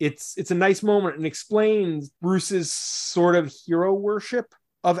 It's a nice moment and explains Bruce's sort of hero worship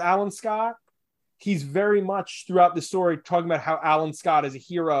of Alan Scott. He's very much throughout the story talking about how Alan Scott is a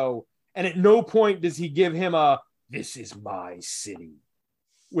hero, and at no point does he give him "this is my city,"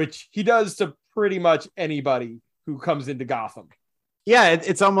 which he does to pretty much anybody who comes into Gotham. Yeah,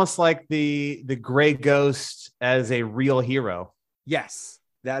 it's almost like the Gray Ghost as a real hero. Yes,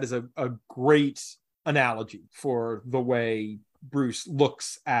 that is a great analogy for the way Bruce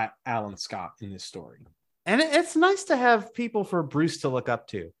looks at Alan Scott in this story. And it's nice to have people for Bruce to look up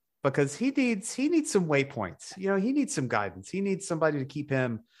to, because he needs some waypoints. He needs some guidance. He needs somebody to keep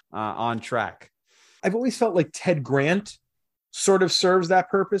him on track. I've always felt like Ted Grant sort of serves that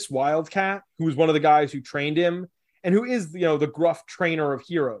purpose. Wildcat, who was one of the guys who trained him and who is, the gruff trainer of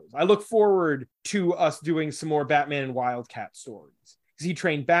heroes. I look forward to us doing some more Batman and Wildcat stories. Because he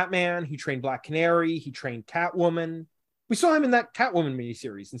trained Batman, he trained Black Canary, he trained Catwoman. We saw him in that Catwoman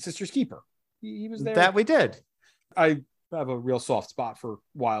miniseries in Sister's Keeper. He was there. That we did. I have a real soft spot for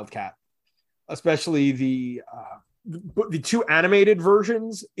Wildcat, especially the two animated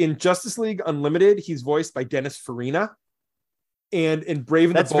versions. In Justice League Unlimited, he's voiced by Dennis Farina. And in Brave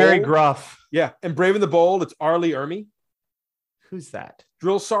and the Bold, that's very gruff. Yeah, and Brave and the Bold, it's Arlie Ermy. Who's that?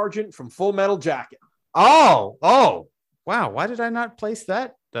 Drill Sergeant from Full Metal Jacket. Oh, wow! Why did I not place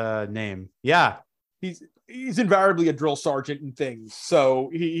that name? Yeah, he's invariably a drill sergeant in things, so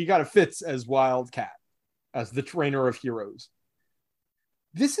he kind of fits as Wildcat, as the trainer of heroes.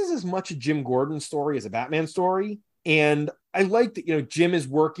 This is as much a Jim Gordon story as a Batman story, and I like that Jim is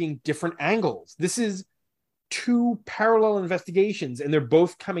working different angles. This is two parallel investigations, and they're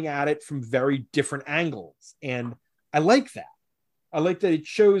both coming at it from very different angles, and I like that. I like that it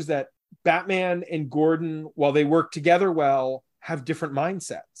shows that Batman and Gordon, while they work together well, have different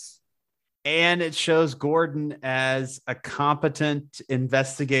mindsets. And it shows Gordon as a competent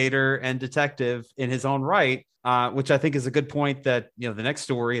investigator and detective in his own right, which I think is a good point that, the next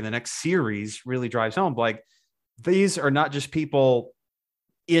story and the next series really drives home. Like, these are not just people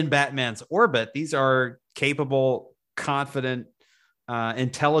in Batman's orbit. These are capable, confident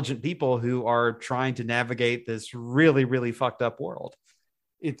intelligent people who are trying to navigate this really, really fucked up world.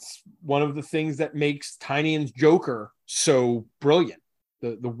 It's one of the things that makes Tynion's Joker so brilliant.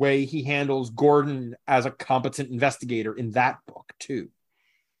 The way he handles Gordon as a competent investigator in that book too.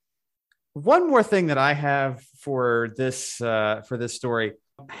 One more thing that I have for this story: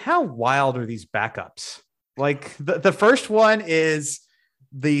 how wild are these backups? Like the first one is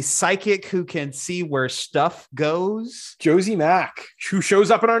the psychic who can see where stuff goes. Josie Mack, who shows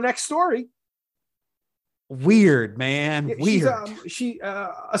up in our next story. Weird, man. Yeah, weird. She's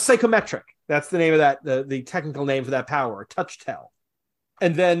a psychometric. That's the name of that. The technical name for that power, a touch tell.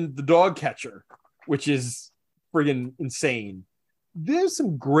 And then the dog catcher, which is friggin' insane. There's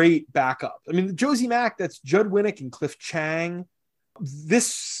some great backup. I mean, Josie Mack, that's Judd Winnick and Cliff Chang.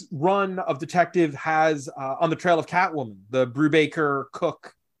 This run of Detective has On the Trail of Catwoman, the Brubaker,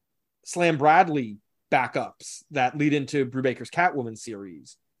 Cook, Slam Bradley backups that lead into Brubaker's Catwoman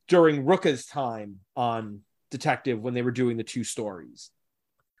series during Ruka's time on Detective when they were doing the two stories.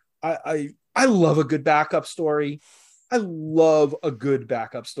 I love a good backup story. I love a good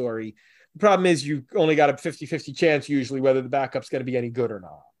backup story. The problem is you only got a 50-50 chance usually whether the backup's going to be any good or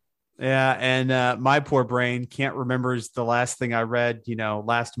not. Yeah, and my poor brain can't remember the last thing I read,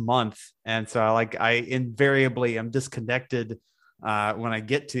 last month. And so I invariably am disconnected when I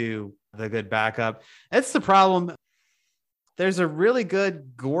get to the good backup. That's the problem. There's a really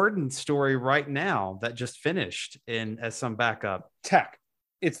good Gordon story right now that just finished as some backup. Tech.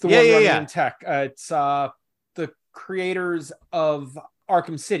 It's the one running in Tech. It's the creators of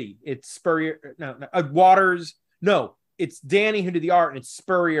Arkham City. It's Spurrier. Waters. No, it's Danny who did the art, and it's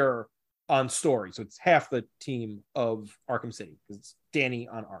Spurrier on story. So it's half the team of Arkham City because it's Danny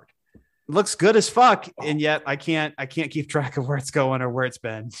on art. Looks good as fuck, and yet I can't keep track of where it's going or where it's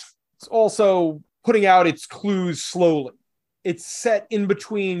been. It's also putting out its clues slowly. It's set in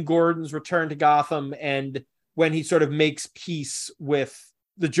between Gordon's return to Gotham and when he sort of makes peace with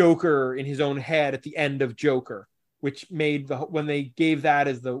the Joker in his own head at the end of Joker, which made when they gave that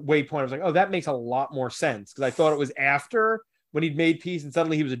as the waypoint, I was like, oh, that makes a lot more sense. Because I thought it was after when he'd made peace and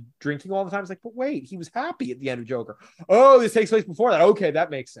suddenly he was drinking all the time. It's like, but wait, he was happy at the end of Joker. Oh, this takes place before that. Okay,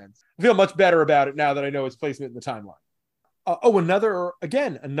 that makes sense. I feel much better about it now that I know its placement in the timeline.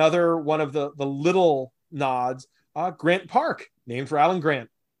 Another one of the little nods, Grant Park, named for Alan Grant.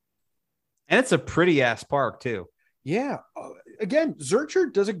 And it's a pretty ass park too. Yeah. Again,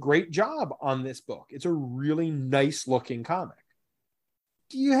 Zurcher does a great job on this book. It's a really nice looking comic.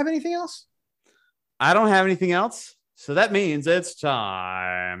 Do you have anything else? I don't have anything else. So that means it's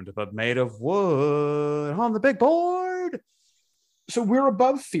time to put Made of Wood on the big board. So we're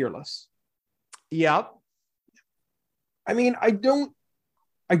above Fearless. Yep. I mean, I don't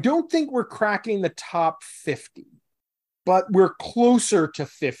think we're cracking the top 50, but we're closer to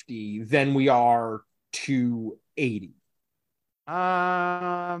 50 than we are to 80.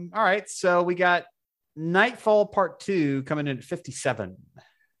 All right. So we got Nightfall Part 2 coming in at 57.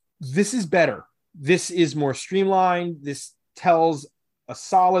 This is better. This is more streamlined. This tells a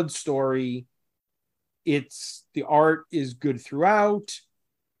solid story. The art is good throughout.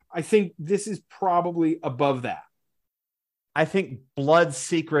 I think this is probably above that. I think Blood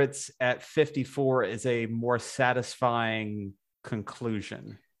Secrets at 54 is a more satisfying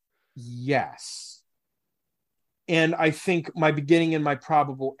conclusion. Yes. And I think My Beginning and My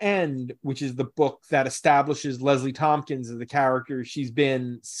Probable End, which is the book that establishes Leslie Tompkins as the character she's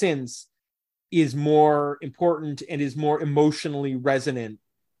been since, is more important and is more emotionally resonant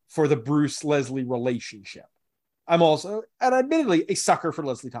for the Bruce-Leslie relationship. I'm also, and admittedly, a sucker for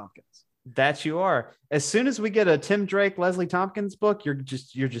Leslie Tompkins. That you are. As soon as we get a Tim Drake, Leslie Tompkins book, you're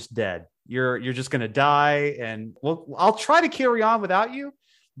just dead. You're just going to die. And I'll try to carry on without you,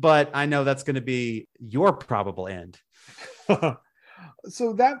 but I know that's going to be your probable end.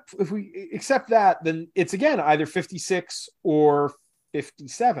 So that if we accept that, then it's again either 56 or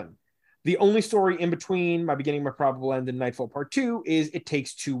 57. The only story in between My Beginning, My Probable End, and Nightfall Part 2 is It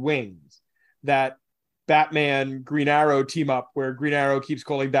Takes Two Wings. That Batman Green Arrow team up where Green Arrow keeps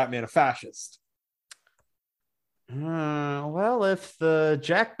calling Batman a fascist. Well, if the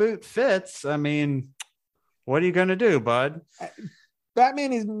jackboot fits, I mean, what are you going to do, bud?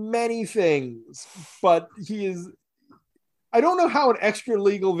 Batman is many things, but he is. I don't know how an extra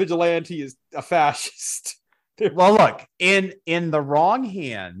legal vigilante is a fascist. Well, look, in the wrong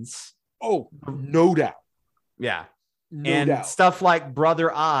hands. Oh, no doubt. Yeah. No doubt. Stuff like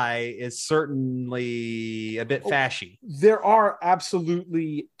Brother Eye is certainly a bit fashy. There are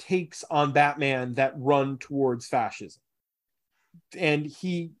absolutely takes on Batman that run towards fascism. And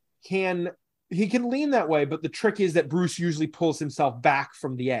he can He can lean that way, but the trick is that Bruce usually pulls himself back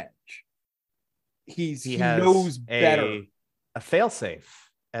from the edge. He has knows better. A failsafe,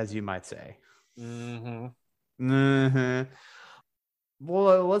 as you might say. Mm-hmm. Mm-hmm.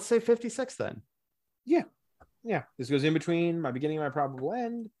 Well, let's say 56 then. Yeah. This goes in between my beginning and my probable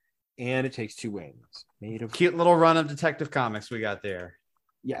end, and it takes 2 wings. Made of Cute little run of Detective Comics we got there.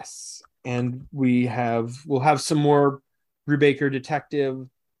 Yes, and we'll have some more Brubaker Detective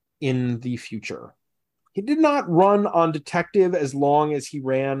in the future. He did not run on Detective as long as he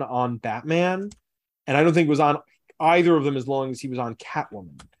ran on Batman, and I don't think it was on either of them as long as he was on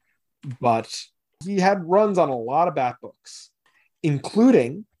Catwoman. But he had runs on a lot of Bat books,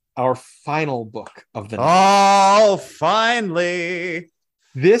 including our final book of the night. Oh, finally.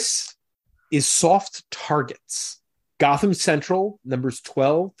 This is Soft Targets, Gotham Central, numbers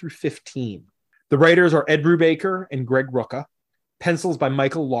 12 through 15. The writers are Ed Brubaker and Greg Rucka. Pencils by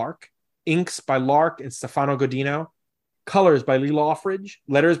Michael Lark. Inks by Lark and Stefano Godino. Colors by Lee Loffridge.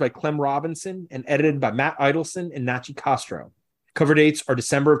 Letters by Clem Robinson and edited by Matt Idelson and Nachi Castro. Cover dates are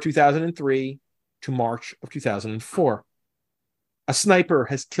December of 2003 to March of 2004. A sniper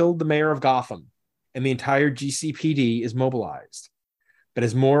has killed the mayor of Gotham, and the entire GCPD is mobilized. But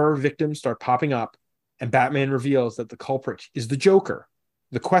as more victims start popping up, and Batman reveals that the culprit is the Joker,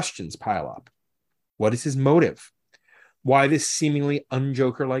 the questions pile up. What is his motive? Why this seemingly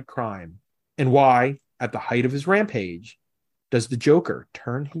un-Joker-like crime? And why, at the height of his rampage, does the Joker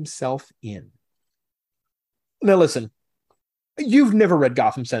turn himself in? Now listen, you've never read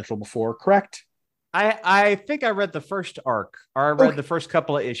Gotham Central before, correct? I think I read the first arc, or I read the first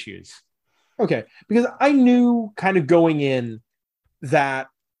couple of issues. Okay, because I knew kind of going in that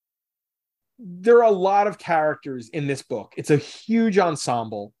there are a lot of characters in this book. It's a huge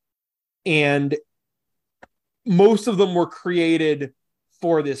ensemble, and most of them were created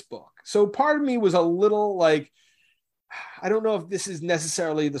for this book. So part of me was a little like, I don't know if this is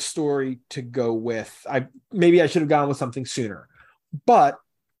necessarily the story to go with. Maybe I should have gone with something sooner, but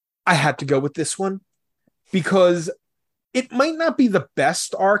I had to go with this one because it might not be the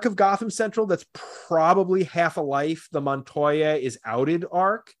best arc of Gotham Central. That's probably half a life. The Montoya is outed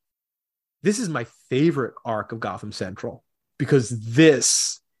arc. This is my favorite arc of Gotham Central because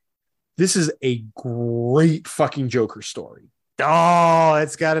this is a great fucking Joker story. Oh,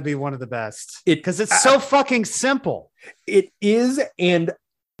 it's got to be one of the best because it's so fucking simple. It is, and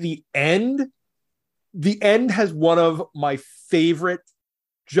the end has one of my favorite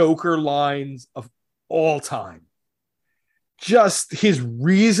Joker lines of all time. Just his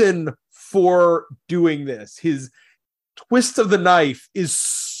reason for doing this, his twist of the knife is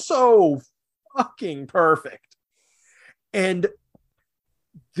so fucking perfect. And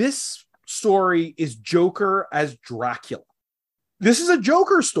this story is Joker as Dracula. This is a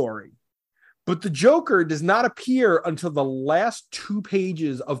Joker story, but the Joker does not appear until the last 2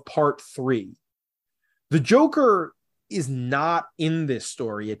 pages of part 3. The Joker is not in this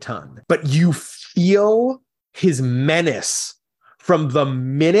story a ton, but you feel his menace from the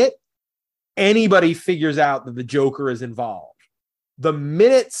minute anybody figures out that the Joker is involved. The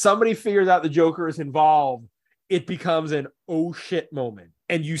minute somebody figures out the Joker is involved, it becomes an oh shit moment.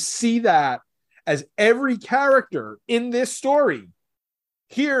 And you see that as every character in this story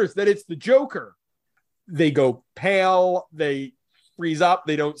hears that it's the Joker. They go pale, they freeze up,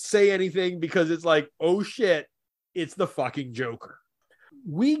 they don't say anything because it's like, oh shit, it's the fucking Joker.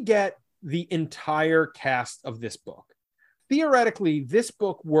 We get the entire cast of this book. Theoretically, this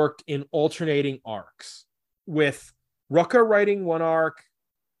book worked in alternating arcs, with Rucka writing one arc,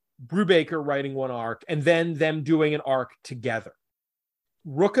 Brubaker writing one arc, and then them doing an arc together.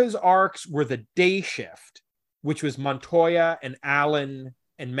 Rucka's arcs were the day shift, which was Montoya and Allen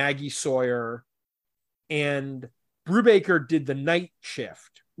and Maggie Sawyer, and Brubaker did the night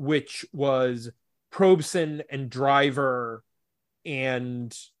shift, which was Probson and Driver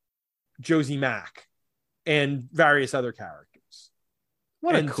and Josie Mack and various other characters.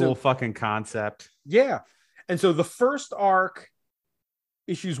 What a cool fucking concept. Yeah. And so the first arc,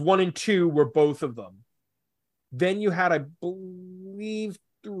 issues 1 and 2, were both of them. Then you had, I believe,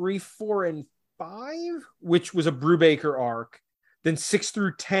 3, 4, and 5, which was a Brubaker arc. Then 6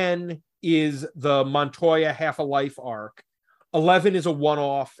 through 10 is the Montoya Half a Life arc. 11 is a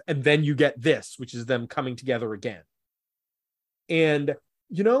one-off, and then you get this, which is them coming together again. And,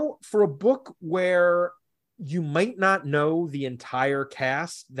 you know, for a book where you might not know the entire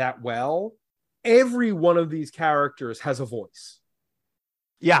cast that well, every one of these characters has a voice.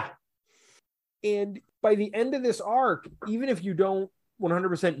 Yeah. And by the end of this arc, even if you don't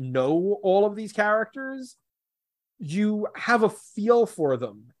 100% know all of these characters, you have a feel for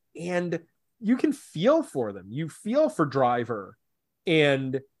them. And you can feel for them. You feel for Driver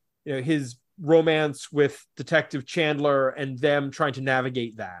and his romance with Detective Chandler and them trying to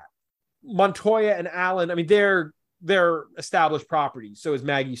navigate that. Montoya and Allen, I mean, they're established properties. So is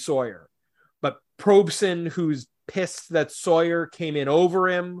Maggie Sawyer. But Probson, who's pissed that Sawyer came in over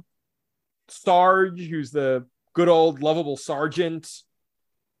him. Sarge, who's the good old lovable sergeant.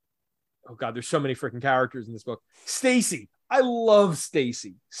 Oh God, there's so many freaking characters in this book. Stacy. I love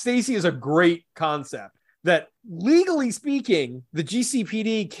Stacy. Stacy is a great concept that, legally speaking, the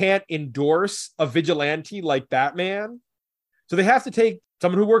GCPD can't endorse a vigilante like Batman. So they have to take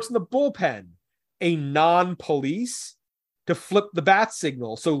someone who works in the bullpen, a non-police, to flip the bat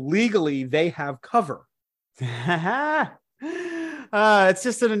signal. So legally they have cover. It's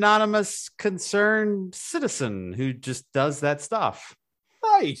just an anonymous concerned citizen who just does that stuff.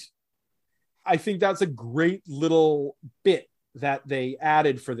 Right. I think that's a great little bit that they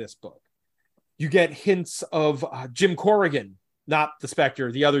added for this book. You get hints of Jim Corrigan, not the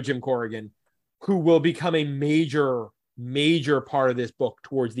Spectre, the other Jim Corrigan, who will become a major part of this book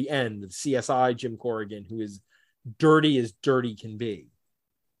towards the end. The CSI Jim Corrigan, who is dirty as dirty can be.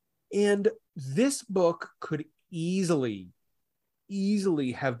 And this book could easily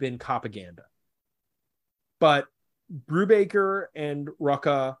have been propaganda. But Brubaker and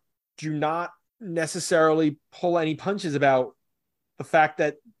Rucka do not necessarily pull any punches about the fact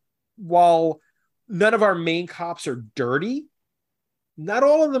that while none of our main cops are dirty, not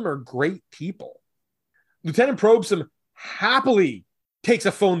all of them are great people. Lieutenant Probson happily takes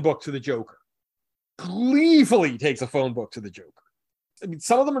a phone book to the Joker. Gleefully takes a phone book to the Joker. I mean,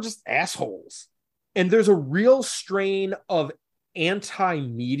 some of them are just assholes. And there's a real strain of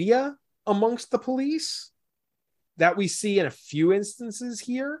anti-media amongst the police that we see in a few instances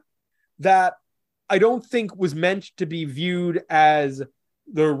here that I don't think was meant to be viewed as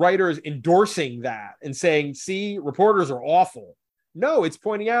the writers endorsing that and saying, see, reporters are awful. No, it's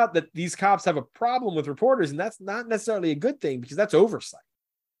pointing out that these cops have a problem with reporters, and that's not necessarily a good thing because that's oversight.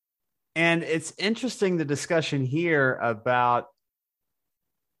 And it's interesting, the discussion here about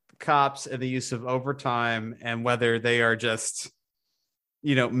cops and the use of overtime and whether they are just,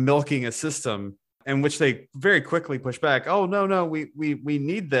 milking a system, in which they very quickly push back. Oh, no, we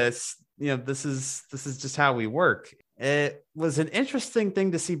need this. This is just how we work. It was an interesting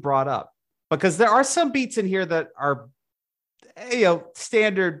thing to see brought up because there are some beats in here that are,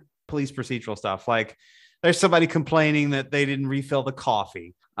 standard police procedural stuff. Like there's somebody complaining that they didn't refill the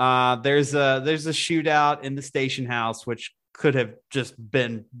coffee. There's a shootout in the station house, which could have just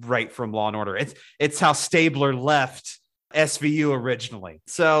been right from Law and Order. It's how Stabler left SVU originally.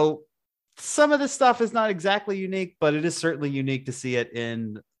 So some of this stuff is not exactly unique, but it is certainly unique to see it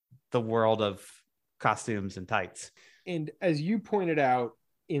in the world of costumes and tights. And as you pointed out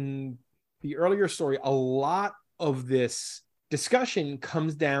in the earlier story, a lot of this discussion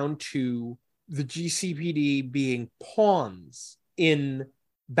comes down to the GCPD being pawns in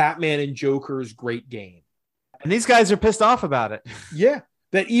Batman and Joker's great game. And these guys are pissed off about it. Yeah.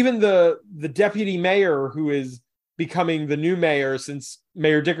 That even the deputy mayor, who is becoming the new mayor since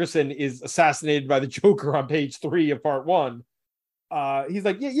Mayor Dickerson is assassinated by the Joker on page 3 of part 1, he's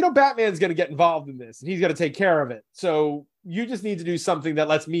like, yeah, Batman's going to get involved in this and he's going to take care of it. So you just need to do something that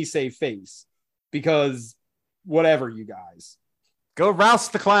lets me save face because whatever, you guys. Go rouse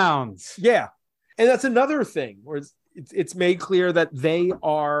the clowns. Yeah. And that's another thing where it's made clear that they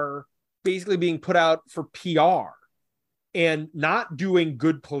are basically being put out for PR and not doing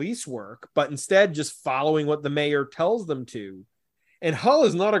good police work, but instead just following what the mayor tells them to. And Hull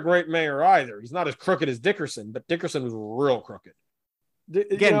is not a great mayor either. He's not as crooked as Dickerson, but Dickerson was real crooked.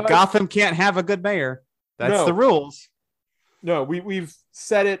 Again, Gotham can't have a good mayor. That's the rules. No, we've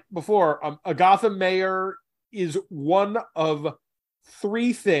said it before. A Gotham mayor is one of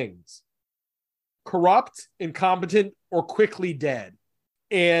 3 things: corrupt, incompetent, or quickly dead.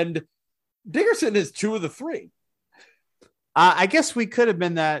 And Dickerson is 2 of the 3. I guess we could have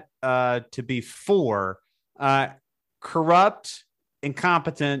been that to be 4. Corrupt,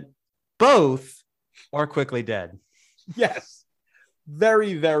 incompetent, both, or quickly dead. Yes.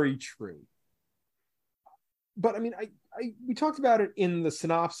 Very, very true. But I mean, we talked about it in the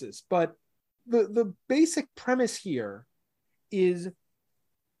synopsis, but the basic premise here is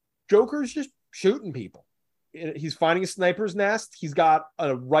Joker's just shooting people. He's finding a sniper's nest. He's got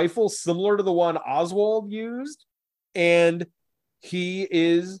a rifle similar to the one Oswald used. And he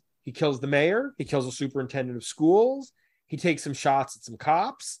kills the mayor. He kills the superintendent of schools. He takes some shots at some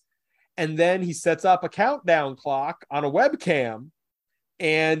cops. And then he sets up a countdown clock on a webcam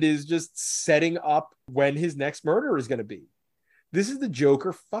and is just setting up when his next murder is going to be. This is the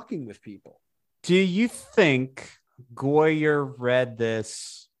Joker fucking with people. Do you think Goyer read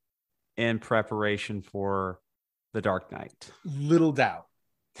this in preparation for The Dark Knight? Little doubt.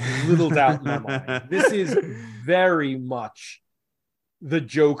 Little doubt in my mind. This is very much the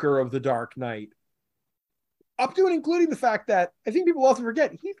Joker of The Dark Knight. Up to and including the fact that I think people often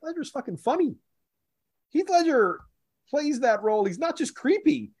forget Heath Ledger's fucking funny. Heath Ledger plays that role. He's not just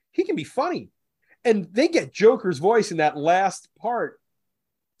creepy. He can be funny. And they get Joker's voice in that last part.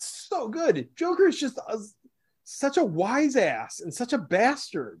 So good. Joker is just such a wise ass and such a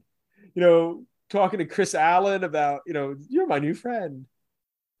bastard. You know, talking to Chris Allen about, you know, you're my new friend.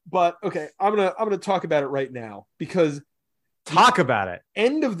 But okay, I'm gonna talk about it right now because talk about it.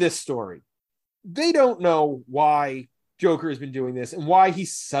 End of this story. They don't know why Joker has been doing this and why he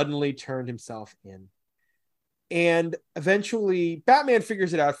suddenly turned himself in. And eventually Batman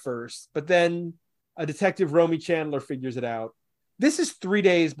figures it out first, but then a detective, Romy Chandler, figures it out. This is 3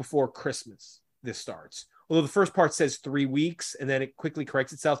 days before Christmas. This starts. Although the first part says 3 weeks and then it quickly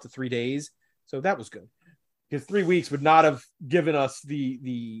corrects itself to 3 days. So that was good. Because 3 weeks would not have given us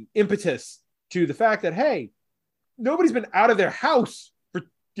the impetus to the fact that, hey, nobody's been out of their house for,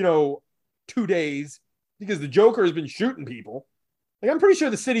 2 days because the Joker has been shooting people. Like, I'm pretty sure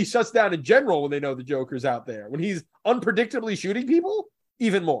the city shuts down in general when they know the Joker's out there. When he's unpredictably shooting people,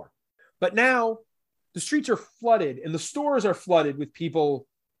 even more. But now the streets are flooded and the stores are flooded with people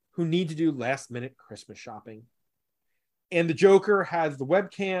who need to do last minute Christmas shopping. And the Joker has the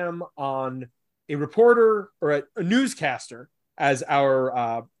webcam on a reporter or a newscaster, as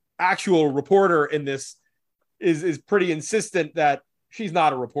our actual reporter in this is pretty insistent that she's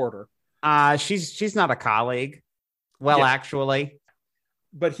not a reporter. She's not a colleague. Well, yeah. Actually.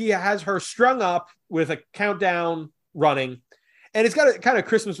 But he has her strung up with a countdown running. And it's got a kind of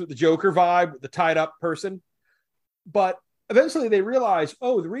Christmas with the Joker vibe, the tied up person. But eventually they realize,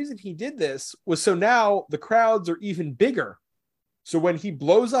 the reason he did this was so now the crowds are even bigger. So when he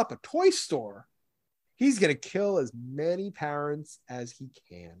blows up a toy store, he's going to kill as many parents as he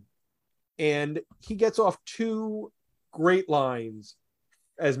can. And he gets off 2 great lines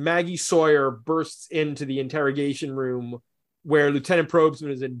as Maggie Sawyer bursts into the interrogation room where Lieutenant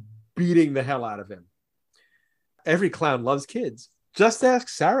Probstman is beating the hell out of him. Every clown loves kids. Just ask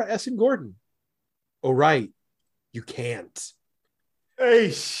Sarah Essen Gordon. Oh, right. You can't.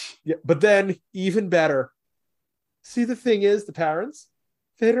 Eish. Yeah, but then, even better. See, the thing is, the parents,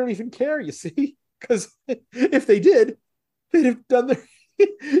 they don't even care, you see? Because if they did, they'd have done their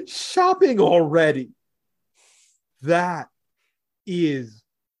shopping already. That is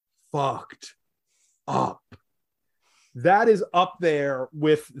fucked up. That is up there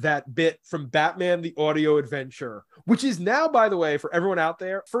with that bit from Batman the Audio Adventure, which is now, by the way, for everyone out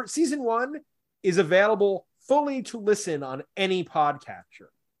there, for season 1 is available fully to listen on any podcatcher.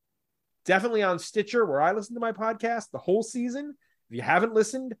 Definitely on Stitcher, where I listen to my podcast, the whole season. If you haven't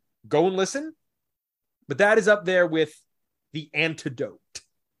listened, go and listen. But that is up there with The Antidote.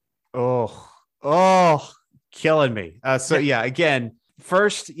 Oh, killing me. Again,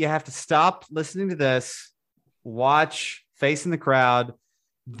 first you have to stop listening to this, watch Face in the Crowd,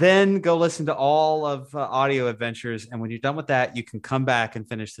 then go listen to all of Audio Adventures. And when you're done with that, you can come back and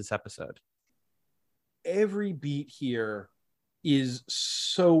finish this episode. Every beat here is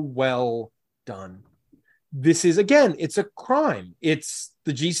so well done. This is, again, it's a crime. It's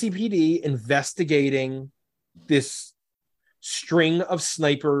the GCPD investigating this string of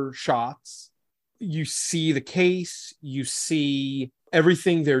sniper shots. You see the case, you see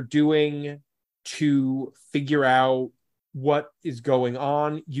everything they're doing to figure out what is going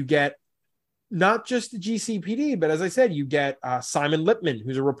on. You get not just the GCPD, but as I said, you get Simon Lipman,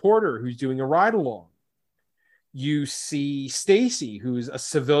 who's a reporter who's doing a ride along. You see Stacy, who's a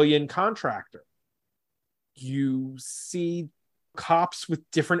civilian contractor. You see cops with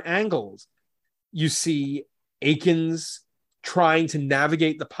different angles. You see Akins trying to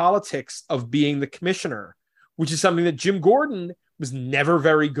navigate the politics of being the commissioner, which is something that Jim Gordon was never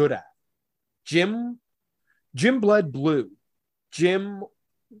very good at. Jim bled blue. Jim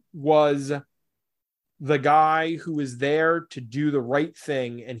was the guy who was there to do the right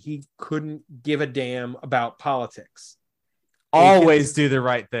thing, and he couldn't give a damn about politics. Always do the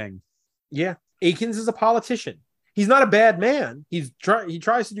right thing. Yeah. Akins is a politician. He's not a bad man. He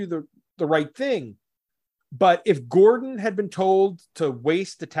tries to do the right thing. But if Gordon had been told to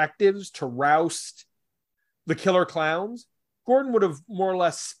waste detectives to roust the killer clowns, Gordon would have more or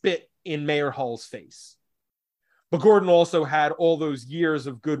less spit in Mayor Hull's face. But Gordon also had all those years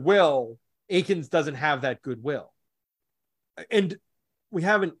of goodwill. Akins doesn't have that goodwill. And we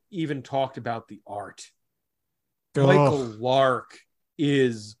haven't even talked about the art. Michael Lark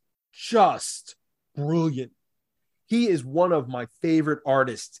is just brilliant. He is one of my favorite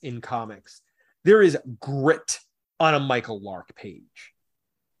artists in comics. There is grit on a Michael Lark page.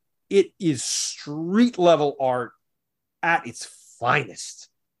 It is street level art at its finest.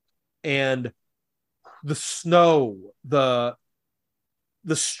 And the snow, the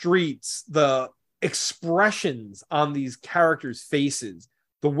streets, the expressions on these characters' faces,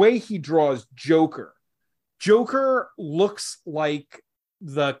 the way he draws Joker. Joker looks like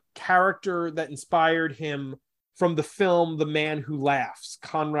the character that inspired him from the film The Man Who Laughs,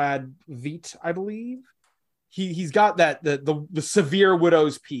 Conrad Veidt, I believe. He's got that the severe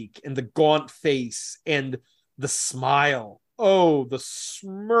widow's peak and the gaunt face and the smile. Oh, the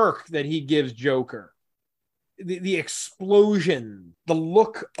smirk that he gives Joker. The explosion, the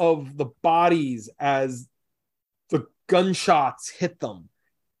look of the bodies as the gunshots hit them.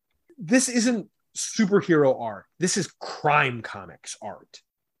 This isn't superhero art. This is crime comics art.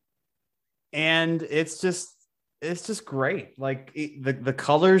 And it's just great. Like the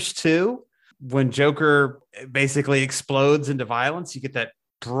colors too. When Joker basically explodes into violence, you get that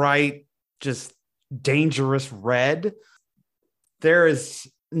bright, just dangerous red. There is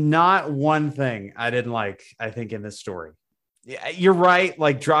not one thing I didn't like, I think, in this story. Yeah, you're right.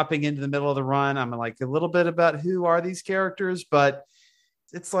 Like dropping into the middle of the run, I'm like a little bit about who are these characters, but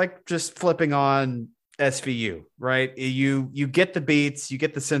it's like just flipping on SVU, right? You get the beats, you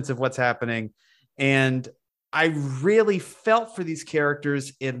get the sense of what's happening. And I really felt for these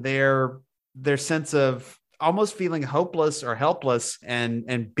characters in their sense of almost feeling hopeless or helpless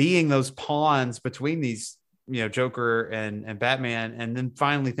and being those pawns between these, Joker and Batman. And then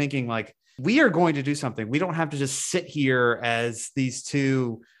finally thinking like, we are going to do something. We don't have to just sit here as these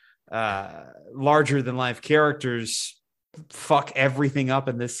two larger than life characters fuck everything up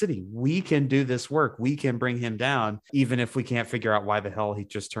in this city. We can do this work. We can bring him down, even if we can't figure out why the hell he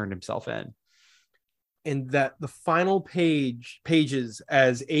just turned himself in. And that the final pages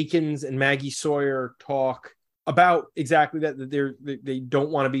as Akins and Maggie Sawyer talk about exactly that they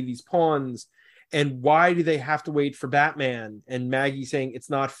don't want to be these pawns. And why do they have to wait for Batman? And Maggie saying it's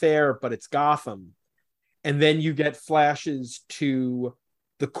not fair, but it's Gotham. And then you get flashes to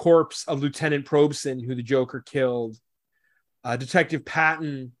the corpse of Lieutenant Probson, who the Joker killed, Detective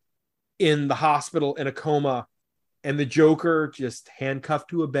Patton in the hospital in a coma, and the Joker just handcuffed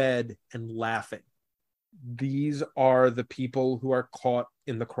to a bed and laughing. These are the people who are caught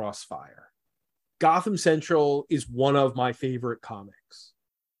in the crossfire. Gotham Central is one of my favorite comics.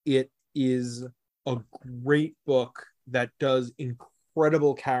 It is a great book that does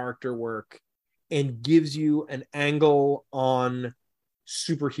incredible character work and gives you an angle on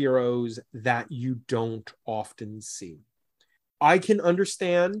superheroes that you don't often see. I can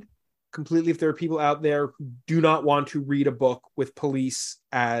understand completely if there are people out there who do not want to read a book with police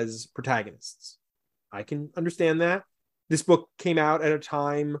as protagonists. I can understand that. This book came out at a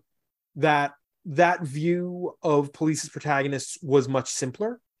time that view of police as protagonists was much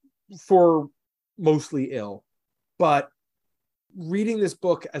simpler for mostly ill. But reading this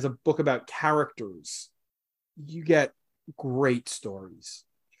book as a book about characters, you get great stories.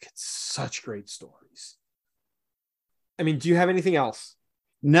 You get such great stories. I mean, do you have anything else?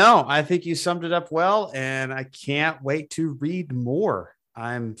 No, I think you summed it up well, and I can't wait to read more.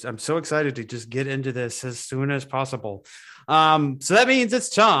 I'm so excited to just get into this as soon as possible. So that means it's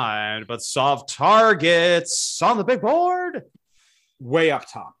time, but soft targets on the big board. Way up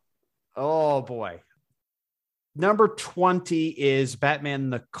top. Oh boy. Number 20 is Batman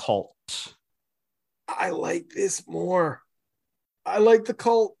the Cult. I like this more. I like the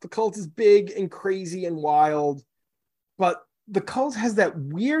Cult. The Cult is big and crazy and wild, but the Cult has that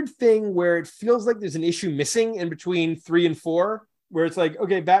weird thing where it feels like there's an issue missing in between 3 and 4. Where it's like,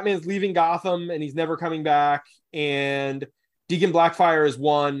 okay, Batman's leaving Gotham and he's never coming back, and Deacon Blackfire is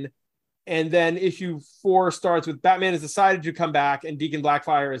 1. And then issue 4 starts with Batman has decided to come back, and Deacon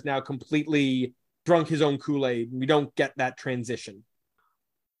Blackfire is now completely drunk his own Kool-Aid. We don't get that transition.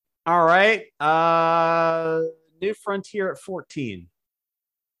 All right. New Frontier at 14.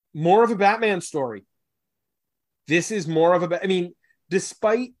 More of a Batman story. This is more of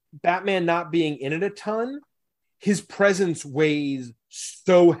despite Batman not being in it a ton, his presence weighs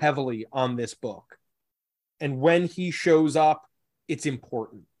so heavily on this book. And when he shows up, it's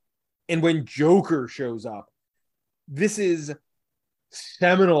important. And when Joker shows up, this is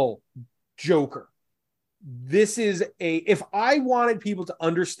seminal Joker. This is if I wanted people to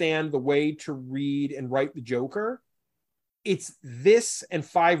understand the way to read and write the Joker, it's this and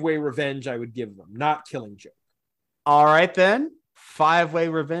 5-Way Revenge I would give them, not Killing Joke. All right, then. 5-Way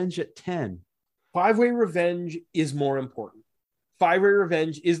Revenge at 10. 5-Way Revenge is more important. Five-Way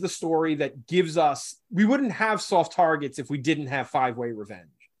Revenge is the story that gives us, we wouldn't have Soft Targets if we didn't have Five-Way Revenge.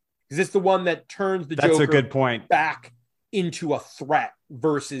 Because it's the one that turns the That's Joker a good point. back into a threat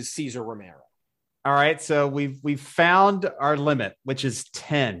versus Cesar Romero. All right, so we've found our limit, which is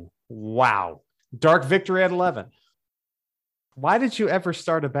 10. Wow. Dark Victory at 11. Why did you ever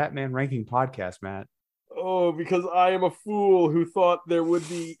start a Batman ranking podcast, Matt? Oh, because I am a fool who thought it would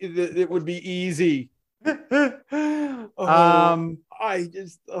be easy. Listen,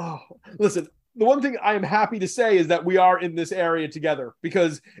 the one thing I am happy to say is that we are in this area together,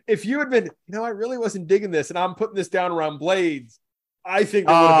 because if you had been, I really wasn't digging this and I'm putting this down around Blades, I think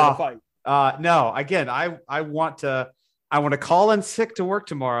there would have been a fight. No, again, I want to call in sick to work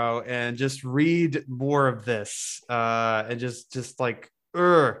tomorrow and just read more of this and just like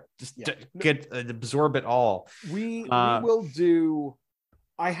absorb it all. We will do.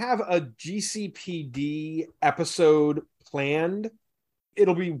 I have a GCPD episode planned.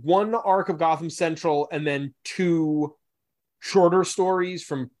 It'll be one arc of Gotham Central and then 2 shorter stories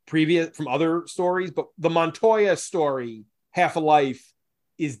from other stories. But the Montoya story, Half a Life,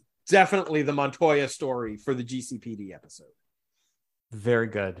 is definitely the Montoya story for the GCPD episode. Very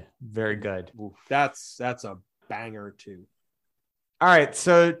good. Very good. Ooh, that's a banger too. All right.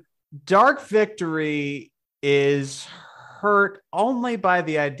 So Dark Victory is hurt only by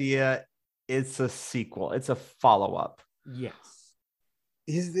the idea it's a sequel. It's a follow-up. Yes.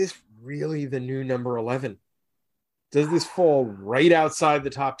 Is this really the new number 11? Does this fall right outside the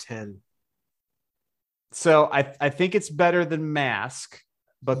top 10? So I think it's better than Mask,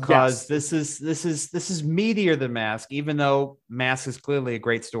 because this is meatier than Mask, even though Mask is clearly a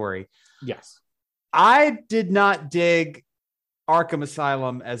great story. Yes. I did not dig Arkham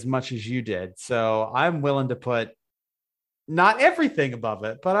Asylum as much as you did, so I'm willing to put not everything above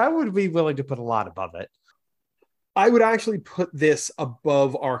it, but I would be willing to put a lot above it. I would actually put this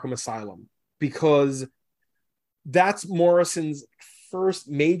above Arkham Asylum, because that's Morrison's first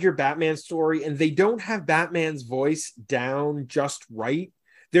major Batman story, and they don't have Batman's voice down just right.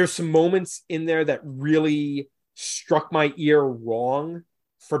 There's some moments in there that really struck my ear wrong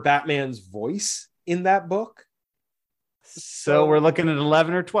for Batman's voice in that book. So we're looking at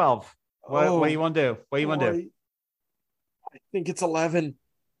 11 or 12. What do you want to do? What do you want to do? I think it's 11.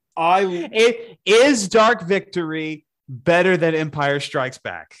 It is Dark Victory better than Empire Strikes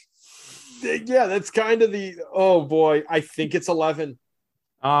Back? Yeah, that's kind of the. Oh boy, I think it's 11.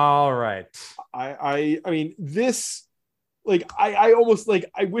 All right. I mean this. Like I almost like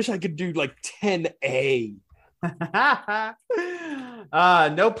I wish I could do like 10A.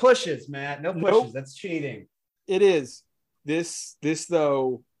 No pushes, Matt. No pushes. Nope. That's cheating. It is. This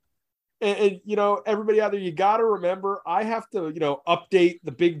though. And everybody out there, you got to remember, I have to, update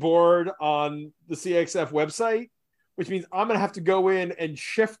the big board on the CXF website, which means I'm going to have to go in and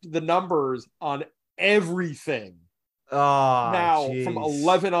shift the numbers on everything now from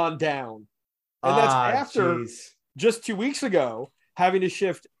 11 on down. And that's after just 2 weeks ago having to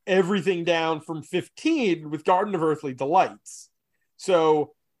shift everything down from 15 with Garden of Earthly Delights.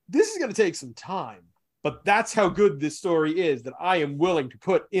 So this is going to take some time. But that's how good this story is, that I am willing to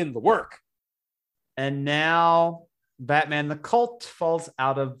put in the work. And now Batman the Cult falls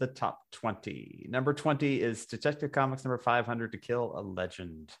out of the top 20. Number 20 is Detective Comics number 500, To Kill a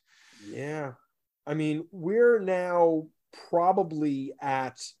Legend. Yeah. I mean, we're now probably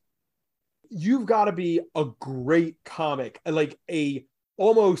at, you've got to be a great comic, like a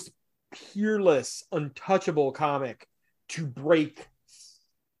almost peerless, untouchable comic to break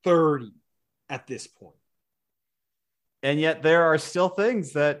 30. At this point. And yet there are still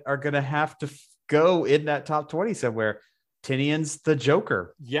things that are going to have to go in that top 20 somewhere. Tinian's The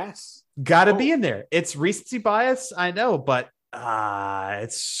Joker. Yes. Got to be in there. It's recency bias, I know, but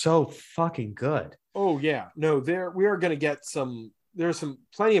it's so fucking good. Oh, yeah. No, we are going to get there's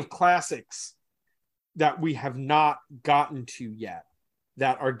plenty of classics that we have not gotten to yet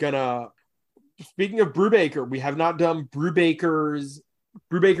that are going to, speaking of Brubaker, we have not done Brubaker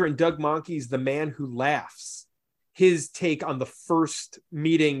and Doug Mahnke's The Man Who Laughs, his take on the first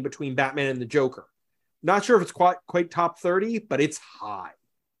meeting between Batman and the Joker. Not sure if it's quite top 30, but it's high.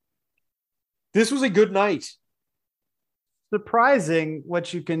 This was a good night. Surprising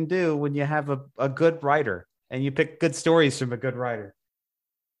what you can do when you have a good writer and you pick good stories from a good writer.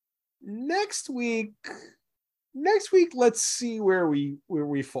 Next week, let's see where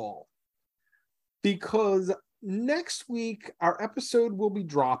we fall. Because next week, our episode will be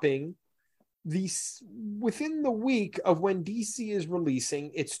dropping within the week of when DC is releasing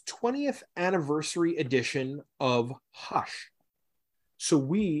its 20th anniversary edition of Hush. So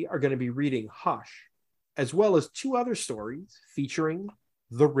we are going to be reading Hush as well as 2 other stories featuring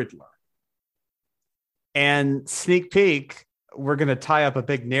the Riddler. And sneak peek, we're going to tie up a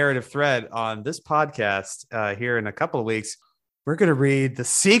big narrative thread on this podcast here in a couple of weeks. We're going to read the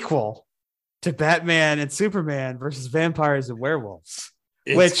sequel to Batman and Superman versus Vampires and Werewolves,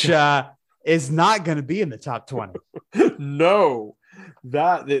 which is not going to be in the top 20. No,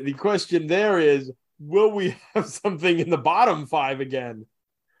 that the question there is, will we have something in the bottom 5 again?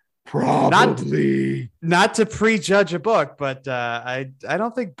 Probably. Not to prejudge a book, but I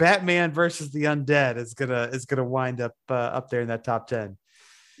don't think Batman versus the Undead is gonna wind up there in that top 10.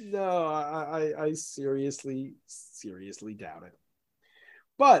 No, I seriously doubt it.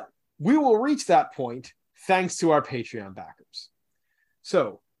 But we will reach that point thanks to our Patreon backers.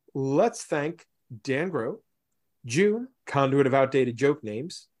 So let's thank Dan Grote, June, conduit of outdated joke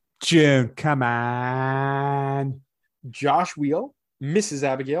names, June, come on, Josh Wheel, Mrs.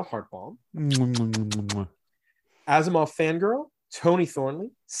 Abigail Hartbaum, Asimov Fangirl, Tony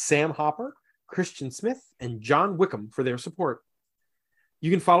Thornley, Sam Hopper, Christian Smith, and John Wickham for their support. You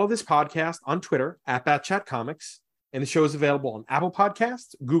can follow this podcast on Twitter at BatChatComics, and the show is available on Apple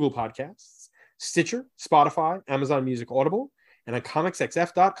Podcasts, Google Podcasts, Stitcher, Spotify, Amazon Music Audible, and on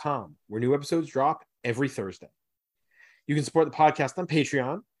comicsxf.com, where new episodes drop every Thursday. You can support the podcast on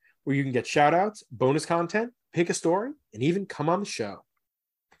Patreon, where you can get shout-outs, bonus content, pick a story, and even come on the show.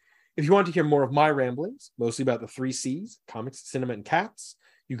 If you want to hear more of my ramblings, mostly about the 3 C's, comics, cinema, and cats,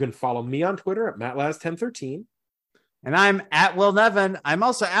 you can follow me on Twitter at MattLaz1013. And I'm at Will Nevin. I'm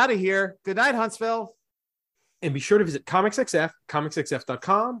also out of here. Good night, Huntsville. And be sure to visit ComicsXF,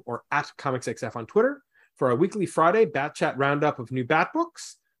 comicsxf.com, or at ComicsXF on Twitter for our weekly Friday Bat Chat roundup of new Bat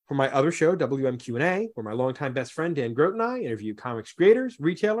books. For my other show, WMQ&A, where my longtime best friend Dan Grote and I interview comics creators,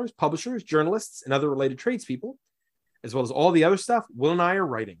 retailers, publishers, journalists, and other related tradespeople, as well as all the other stuff Will and I are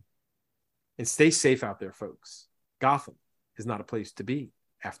writing. And stay safe out there, folks. Gotham is not a place to be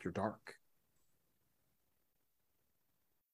after dark.